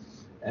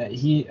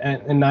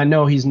 And I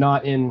know he's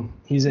in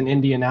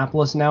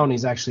Indianapolis now, and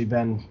he's actually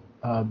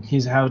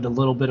he's had a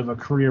little bit of a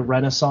career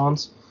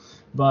renaissance,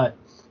 but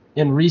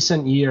in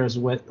recent years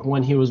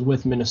when he was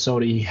with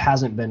Minnesota, he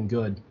hasn't been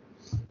good,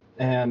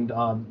 and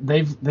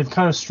they've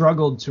kind of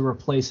struggled to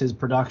replace his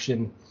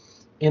production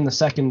in the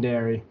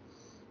secondary,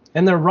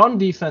 and their run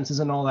defense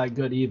isn't all that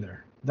good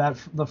either.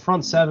 The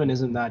front seven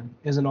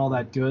isn't all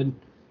that good.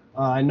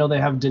 I know they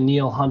have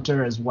Danielle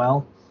Hunter as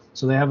well.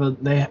 So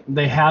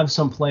they have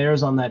some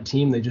players on that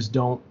team. They just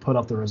don't put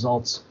up the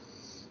results.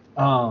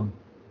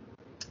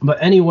 But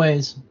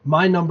anyways,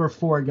 my number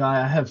 4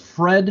 guy, I have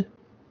Fred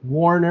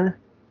Warner.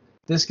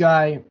 This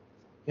guy,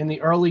 in the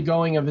early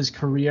going of his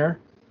career,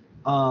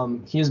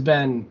 he has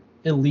been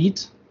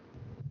elite,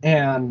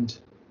 and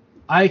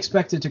I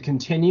expect it to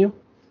continue.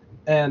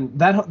 and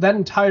that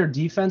entire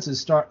defense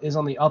is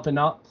on the up and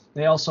up.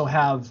 They also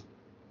have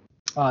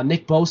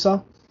Nick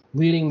Bosa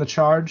leading the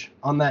charge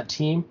on that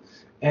team,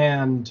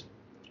 and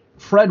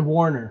Fred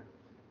Warner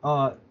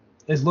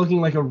is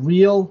looking like a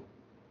real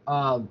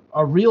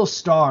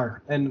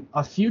star and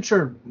a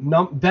future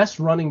best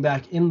running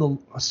back in the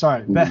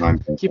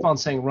keep on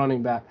saying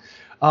running back,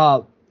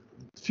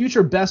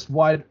 future best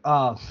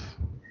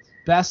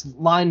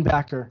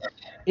linebacker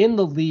in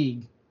the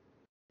league.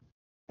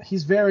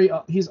 He's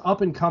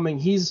up and coming.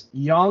 He's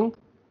young,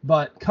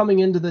 but coming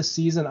into this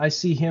season, I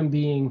see him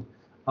being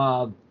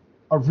a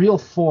real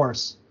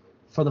force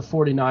for the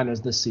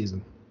 49ers this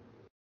season.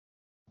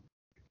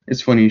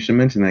 It's funny you should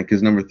mention that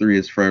because number 3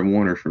 is Fred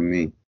Warner for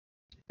me.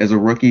 As a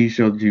rookie, he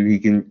showed you he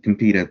can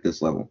compete at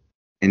this level.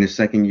 In his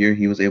second year,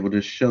 he was able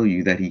to show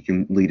you that he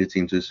can lead a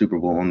team to the Super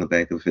Bowl on the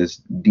back of his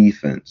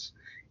defense.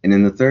 And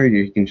in the third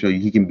year, he can show you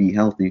he can be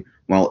healthy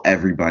while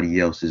everybody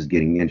else is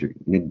getting injured.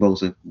 Nick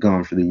Bosa,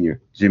 gone for the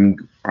year. Jimmy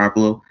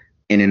Garoppolo,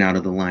 in and out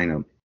of the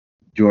lineup.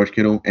 George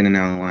Kittle, in and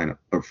out of the lineup.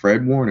 But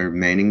Fred Warner,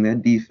 manning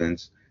that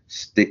defense,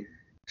 stayed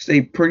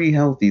pretty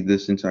healthy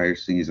this entire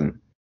season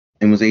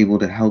and was able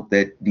to help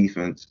that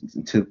defense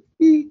to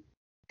be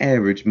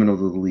average, middle of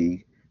the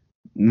league,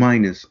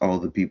 minus all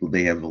the people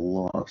they have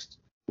lost,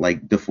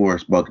 like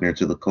DeForest Buckner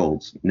to the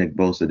Colts, Nick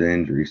Bosa to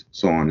injuries,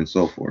 so on and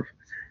so forth.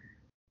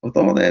 With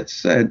all that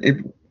said,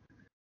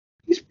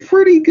 he's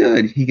pretty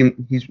good.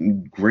 He's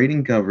great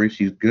in coverage.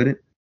 He's good at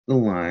the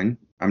line.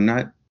 I'm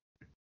not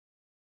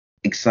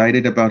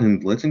excited about him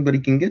blitzing, but he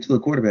can get to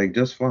the quarterback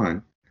just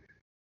fine.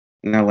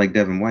 Not like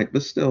Devin White,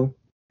 but still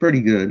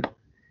pretty good.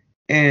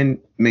 And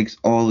makes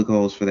all the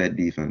calls for that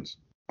defense.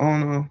 All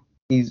in all,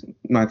 he's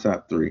my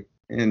top 3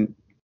 and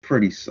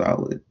pretty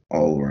solid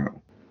all around.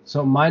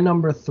 So my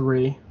number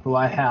 3, who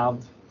I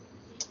have,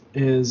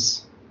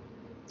 is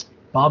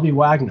Bobby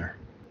Wagner.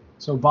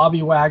 So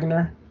Bobby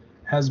Wagner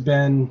has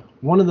been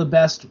one of the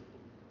best, if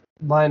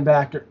not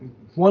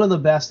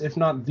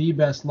the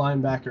best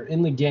linebacker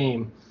in the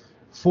game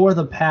for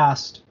the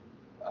past,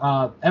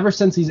 ever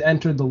since he's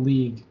entered the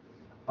league.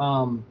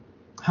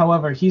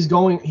 However, he's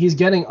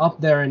getting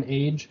up there in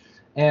age,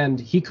 and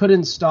he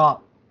couldn't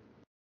stop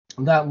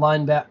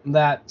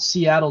that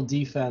Seattle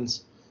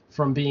defense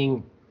from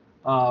being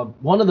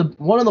one of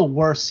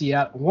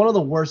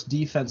the worst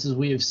defenses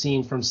we have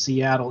seen from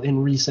Seattle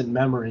in recent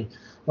memory.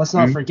 Let's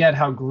not forget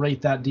how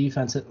great that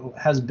defense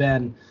has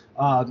been,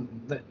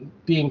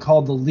 being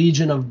called the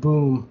Legion of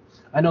Boom.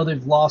 I know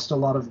they've lost a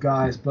lot of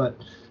guys, but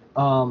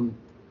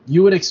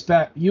you would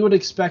expect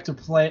to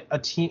play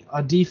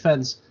a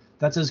defense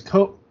that's as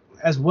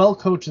well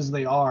coached as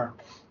they are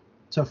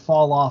to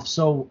fall off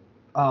so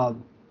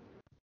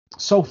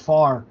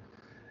far.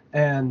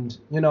 And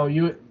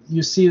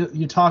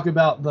you talk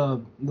about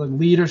the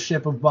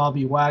leadership of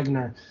Bobby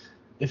Wagner.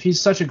 If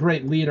he's such a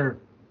great leader,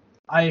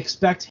 I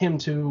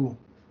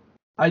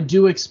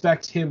do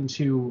expect him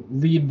to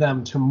lead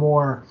them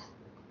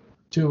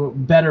to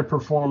better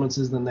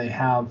performances than they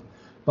have.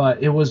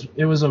 But it was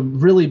a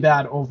really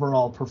bad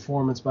overall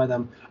performance by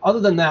them. Other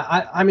than that,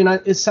 I mean,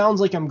 it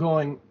sounds like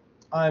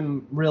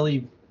I'm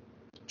really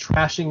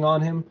trashing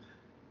on him,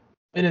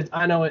 and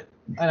I know it,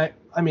 and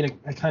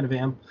I kind of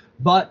am.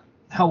 But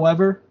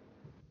however,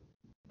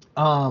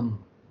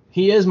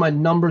 he is my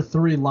number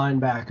 3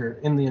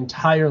 linebacker in the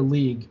entire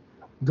league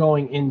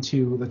going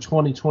into the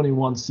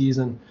 2021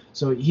 season.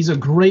 So he's a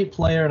great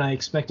player, and I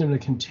expect him to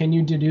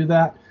continue to do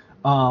that.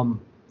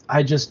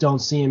 I just don't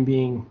see him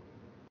being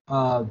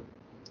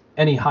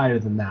any higher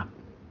than that.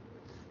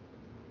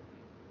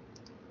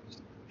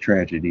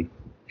 Tragedy.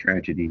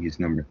 He's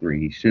number 3.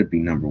 He should be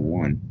number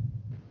 1.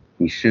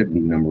 But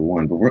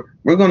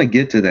we're going to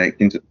get to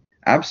that.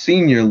 I've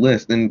seen your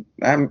list, and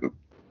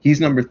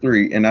he's number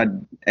 3,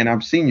 and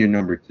I've seen your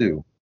number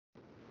 2.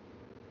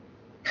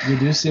 You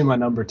do see my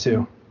number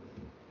 2.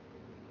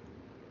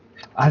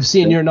 I've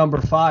seen your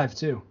number 5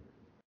 too.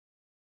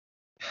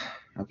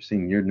 I've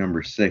seen your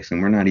number 6,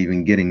 and we're not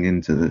even getting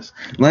into this.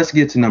 Let's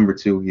get to number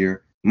 2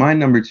 here. My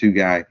number 2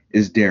 guy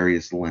is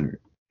Darius Leonard.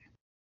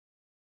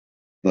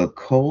 The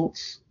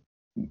Colts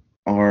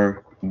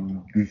are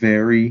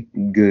very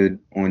good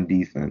on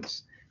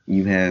defense.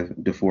 You have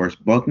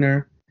DeForest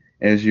Buckner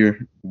as your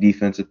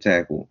defensive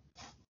tackle.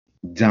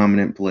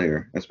 Dominant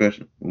player,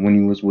 especially when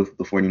he was with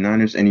the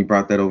 49ers, and he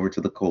brought that over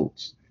to the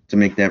Colts to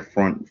make that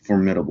front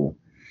formidable.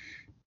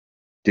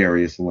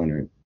 Darius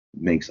Leonard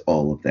makes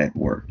all of that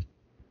work.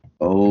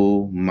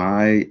 Oh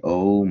my.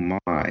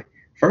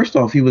 First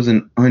off, he was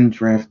an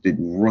undrafted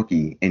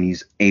rookie, and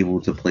he's able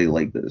to play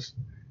like this.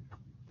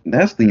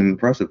 That's the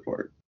impressive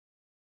part.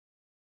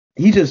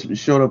 He just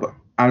showed up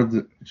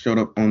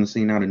on the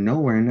scene out of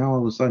nowhere, and now all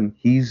of a sudden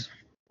he's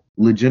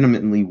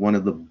legitimately one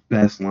of the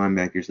best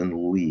linebackers in the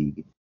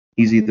league.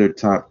 He's either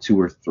top 2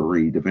 or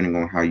 3, depending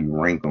on how you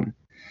rank him.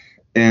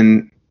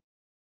 And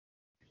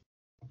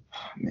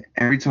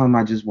every time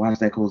I just watch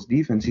that Colts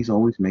defense, he's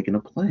always making a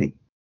play.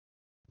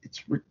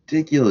 It's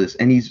ridiculous,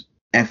 and he's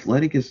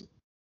athletic as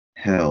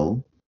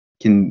hell.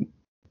 Can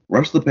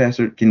rush the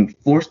passer, can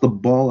force the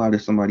ball out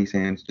of somebody's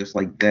hands just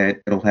like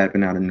that. It'll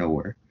happen out of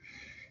nowhere.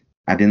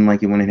 I didn't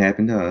like it when it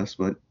happened to us,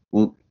 but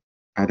well,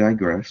 I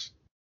digress.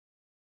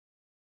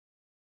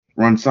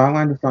 Run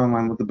sideline to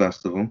sideline with the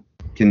best of them.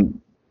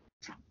 Can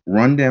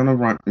run down a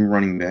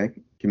running back.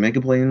 Can make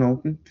a play in the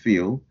open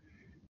field,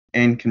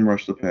 and can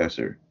rush the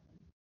passer.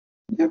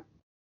 Yep.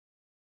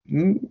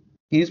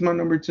 He's my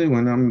number 2,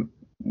 and I'm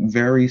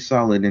very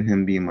solid in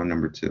him being my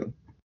number 2.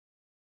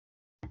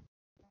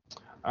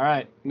 All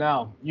right,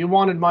 now, you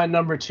wanted my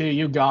number 2.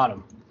 You got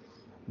him.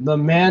 The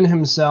man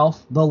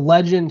himself, the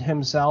legend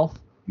himself,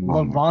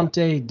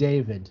 Lavonte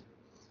David,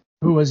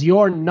 who was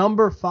your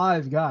number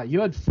 5 guy. You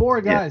had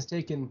 4 guys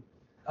taken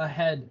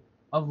ahead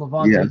of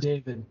Lavonte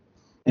David.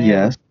 And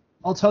yes.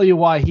 I'll tell you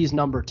why he's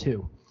number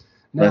 2.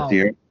 Now, Let's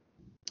hear it.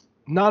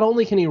 Not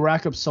only can he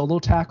rack up solo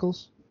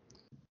tackles,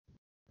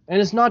 and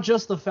it's not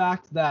just the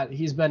fact that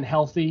he's been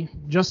healthy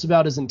just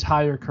about his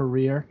entire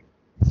career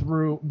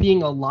through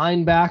being a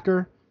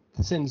linebacker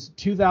since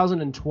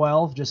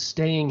 2012, just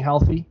staying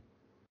healthy.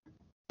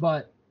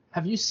 But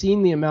have you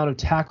seen the amount of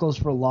tackles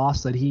for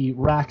loss that he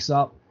racks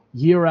up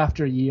year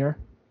after year?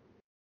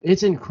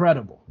 It's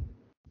incredible.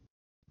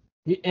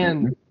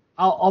 And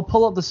I'll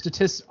pull up the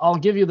statistics. I'll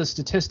give you the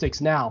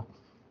statistics now.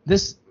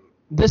 This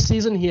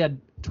season he had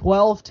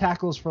 12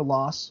 tackles for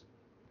loss.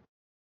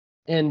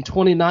 In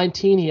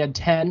 2019 he had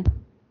 10.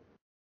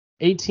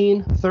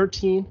 18,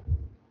 13.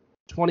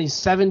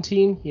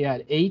 2017 he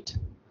had 8.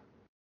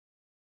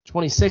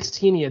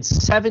 2016 he had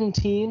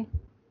 17.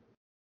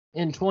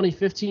 In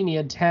 2015 he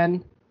had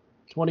 10.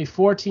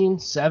 2014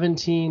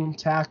 17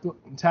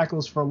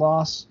 tackles for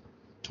loss.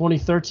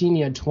 2013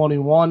 he had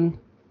 21.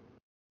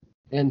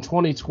 In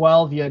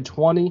 2012 he had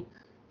 20.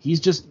 He's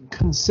just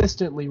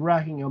consistently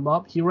racking them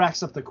up. He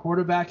racks up the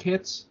quarterback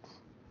hits.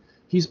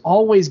 He's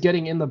always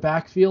getting in the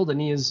backfield,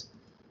 and he is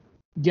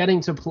getting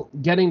to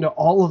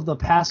all of the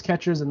pass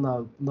catchers and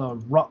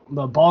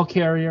the ball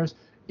carriers.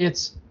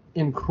 It's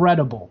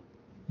incredible.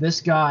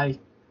 This guy,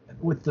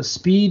 with the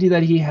speed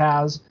that he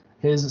has,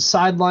 his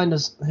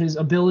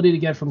ability to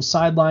get from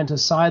sideline to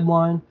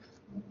sideline,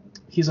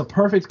 he's a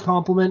perfect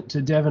complement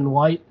to Devin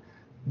White.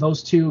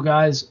 Those two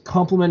guys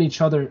complement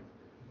each other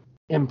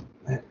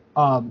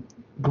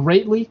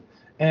greatly,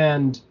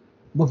 and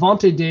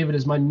Lavonte David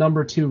is my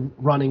number 2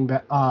 running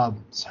back. I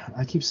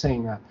keep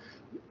saying that.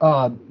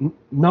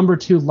 Number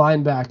 2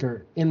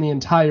 linebacker in the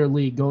entire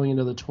league going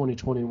into the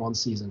 2021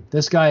 season.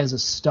 This guy is a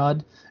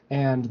stud,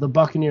 and the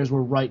Buccaneers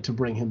were right to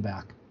bring him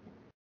back.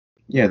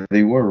 Yeah,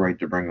 they were right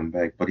to bring him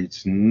back, but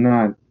he's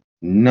not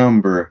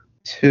number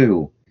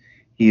 2.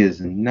 He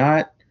is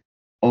not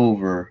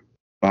over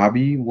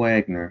Bobby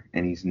Wagner,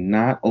 and he's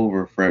not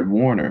over Fred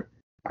Warner.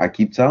 I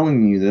keep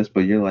telling you this,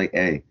 but you're like,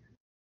 hey,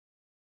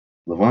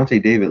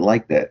 Lavonte David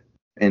like that.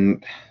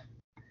 And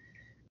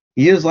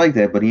he is like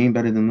that, but he ain't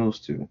better than those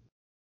 2.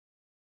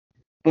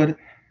 But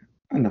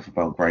enough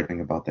about griping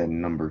about that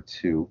number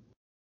 2.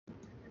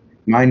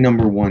 My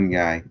number 1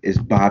 guy is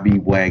Bobby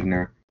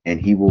Wagner, and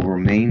he will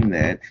remain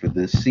that for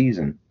this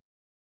season.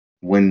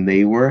 When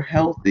they were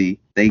healthy,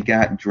 they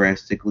got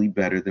drastically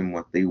better than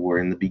what they were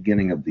in the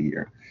beginning of the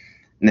year.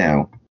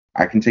 Now,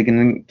 I can take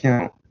into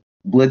account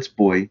Blitz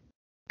Boy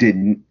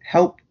didn't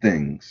help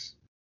things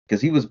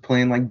because he was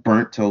playing like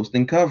burnt toast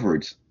in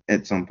coverage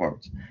at some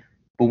parts.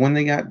 But when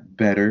they got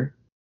better,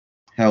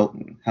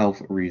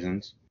 health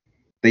reasons,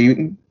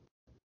 they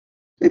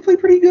played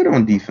pretty good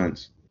on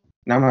defense.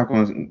 Now I'm not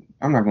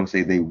going to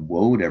say they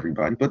woed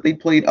everybody, but they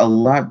played a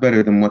lot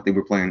better than what they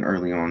were playing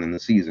early on in the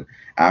season.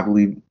 I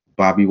believe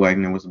Bobby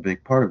Wagner was a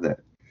big part of that.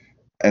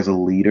 As a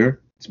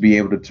leader, to be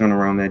able to turn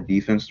around that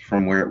defense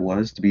from where it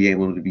was, to be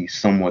able to be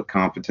somewhat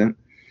competent,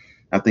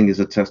 I think is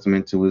a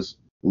testament to his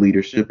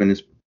leadership and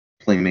his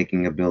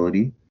playmaking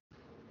ability.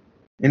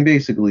 And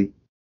basically,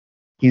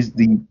 he's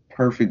the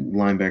perfect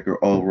linebacker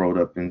all rolled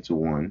up into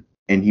one.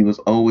 And he was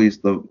always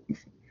the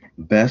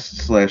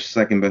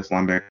best/second best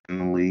linebacker in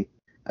the league,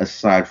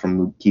 aside from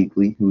Luke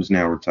Kuechly, who's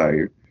now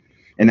retired.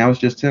 And that was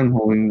just him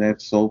holding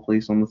that sole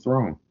place on the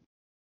throne.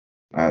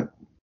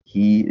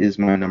 He is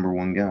my number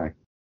 1 guy.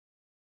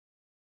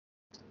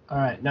 All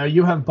right, now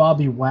you have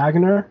Bobby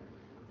Wagner.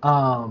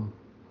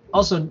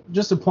 Also,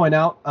 just to point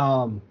out,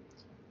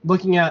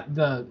 looking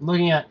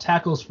at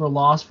tackles for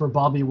loss for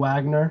Bobby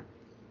Wagner,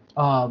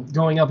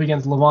 going up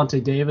against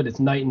Lavonte David, it's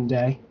night and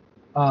day.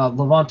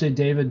 Lavonte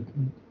David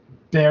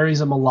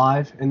buries him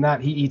alive, and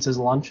that he eats his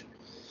lunch.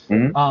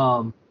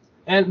 Mm-hmm.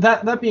 And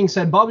that being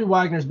said, Bobby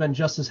Wagner's been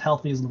just as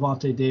healthy as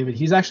Lavonte David.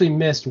 He's actually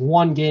missed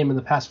 1 game in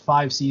the past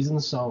 5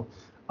 seasons, so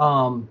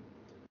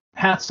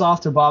hats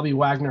off to Bobby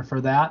Wagner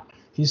for that.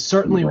 He's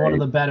certainly one of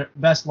the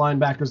best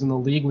linebackers in the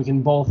league. We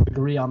can both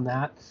agree on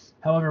that.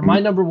 However, my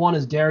number 1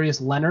 is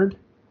Darius Leonard.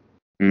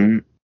 Mm-hmm.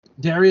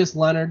 Darius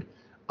Leonard,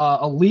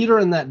 a leader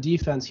in that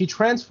defense. He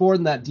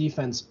transformed that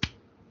defense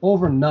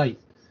overnight.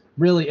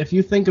 Really, if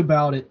you think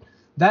about it,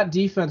 that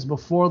defense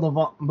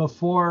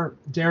before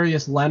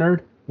Darius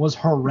Leonard was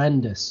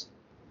horrendous.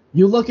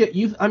 You look at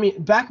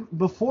back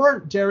before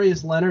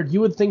Darius Leonard,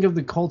 you would think of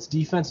the Colts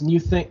defense and you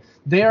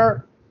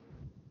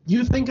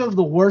you think of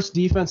the worst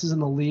defenses in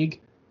the league,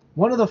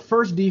 one of the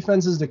first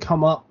defenses to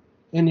come up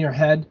in your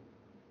head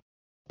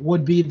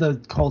would be the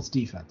Colts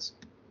defense.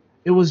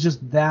 It was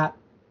just that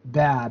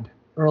bad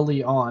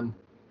early on,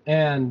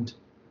 and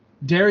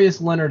Darius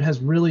Leonard has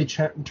really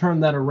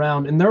turned that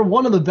around, and they're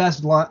one of the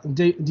best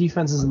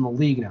defenses in the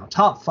league now,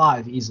 top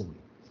 5 easily.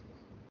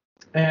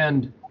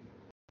 And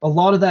a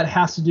lot of that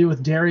has to do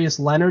with Darius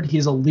Leonard.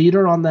 He's a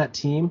leader on that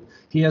team.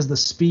 He has the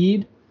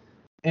speed,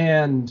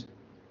 and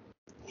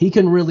he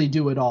can really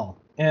do it all.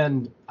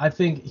 And I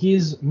think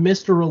he's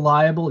Mr.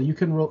 Reliable. You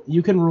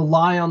can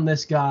rely on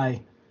this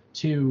guy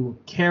to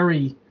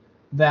carry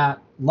that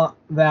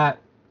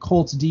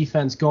Colts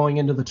defense going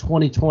into the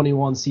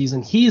 2021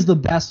 season. He's the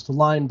best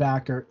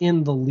linebacker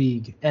in the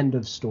league. End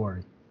of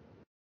story.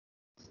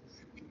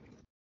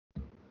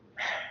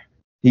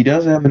 He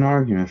does have an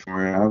argument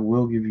for it. I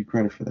will give you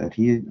credit for that.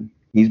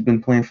 He's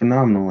been playing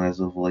phenomenal as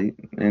of late,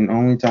 and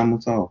only time will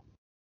tell.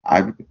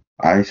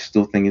 I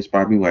still think it's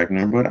Bobby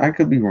Wagner, but I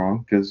could be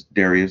wrong because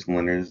Darius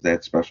Leonard is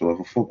that special of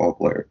a football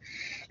player.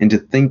 And to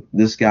think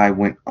this guy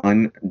went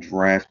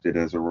undrafted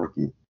as a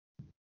rookie.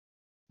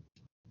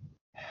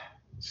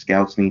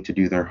 Scouts need to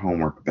do their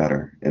homework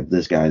better if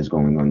this guy is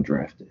going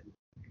undrafted.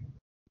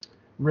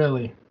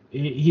 Really.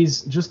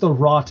 He's just the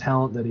raw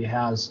talent that he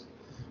has.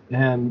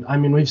 And I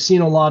mean, we've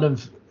seen a lot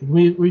of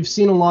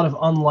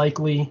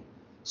unlikely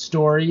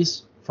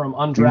stories from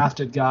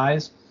undrafted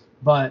guys,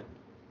 but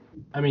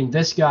I mean,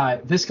 this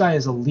guy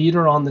is a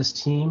leader on this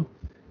team,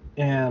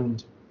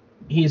 and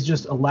he's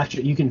just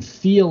electric. You can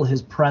feel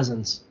his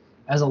presence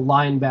as a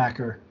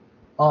linebacker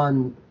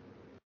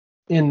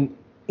in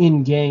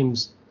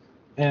games,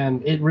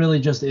 and it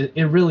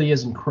really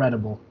is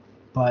incredible.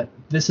 But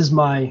this is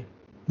my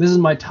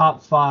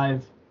top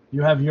 5.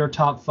 You have your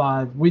top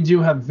 5. We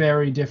do have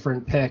very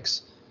different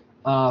picks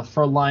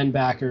for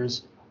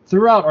linebackers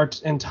throughout our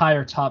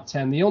entire top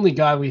 10. The only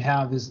guy we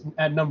have is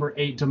at number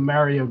 8,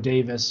 Demario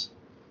Davis.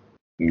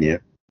 Yeah.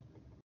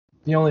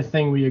 The only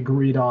thing we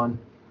agreed on.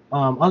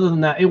 Other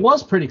than that, it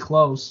was pretty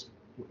close.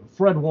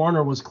 Fred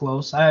Warner was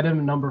close. I had him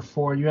at number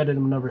 4. You had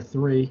him at number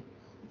 3.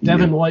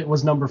 Devin White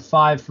was number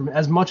 5. From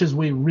as much as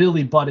we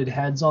really butted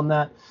heads on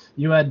that,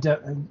 you had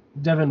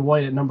Devin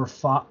White at number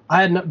 5.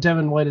 I had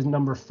Devin White as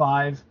number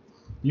 5.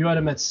 You had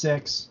him at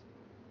 6.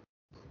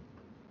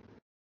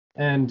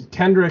 And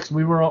Kendricks,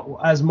 we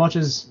were, as much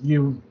as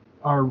you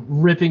are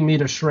ripping me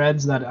to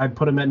shreds that I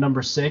put him at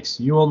number 6,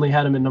 you only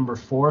had him at number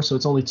 4, so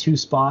it's only 2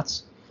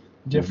 spots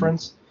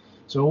difference. Mm-hmm.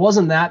 So it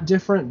wasn't that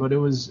different, but it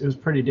was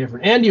pretty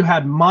different. And you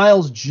had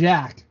Miles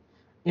Jack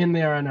in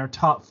there in our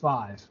top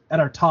 5, at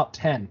our top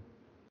 10.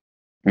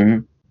 Mm-hmm.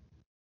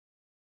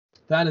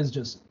 That is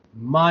just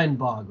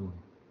mind-boggling.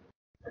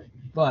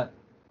 But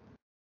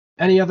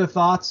any other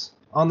thoughts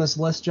on this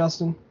list,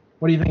 Justin?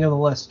 What do you think of the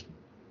list?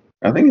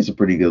 I think it's a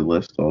pretty good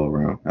list all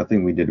around. I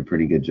think we did a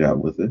pretty good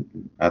job with it.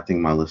 I think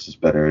my list is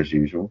better as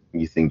usual.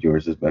 You think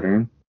yours is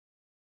better?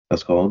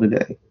 Let's call it a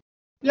day.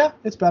 Yeah,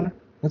 it's better.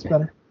 It's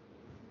better.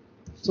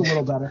 It's a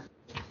little better.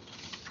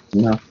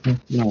 No,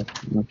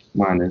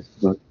 mine is.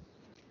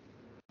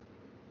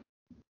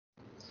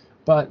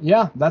 But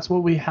yeah, that's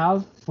what we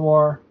have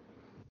for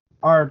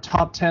our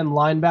top 10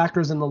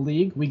 linebackers in the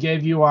league. We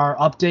gave you our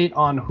update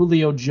on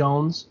Julio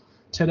Jones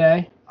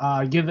today.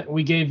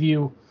 We gave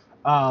you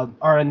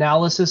our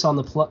analysis on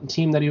the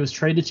team that he was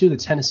traded to, the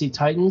Tennessee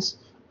Titans.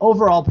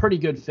 Overall, pretty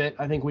good fit.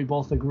 I think we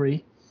both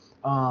agree.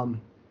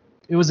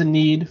 It was a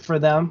need for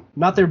them,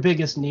 not their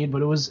biggest need,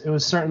 but it was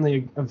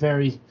certainly a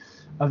very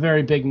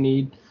big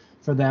need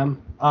for them.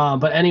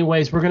 But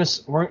anyways,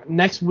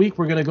 next week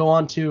we're gonna go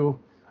on to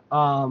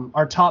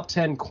our top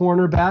 10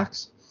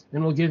 cornerbacks,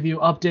 and we'll give you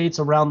updates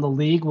around the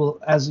league. We'll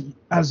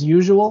as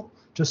usual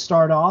to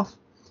start off.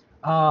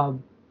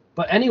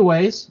 But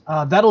anyways,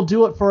 that'll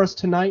do it for us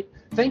tonight.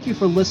 Thank you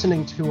for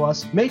listening to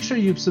us. Make sure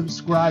you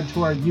subscribe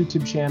to our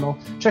YouTube channel.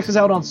 Check us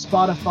out on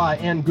Spotify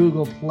and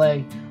Google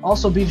Play.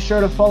 Also, be sure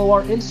to follow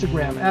our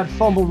Instagram at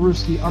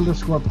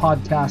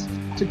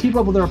Fumblerooski_podcast to keep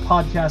up with our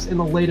podcast and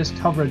the latest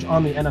coverage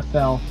on the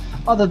NFL.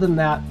 Other than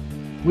that,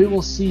 we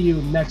will see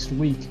you next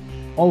week.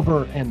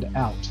 Over and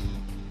out.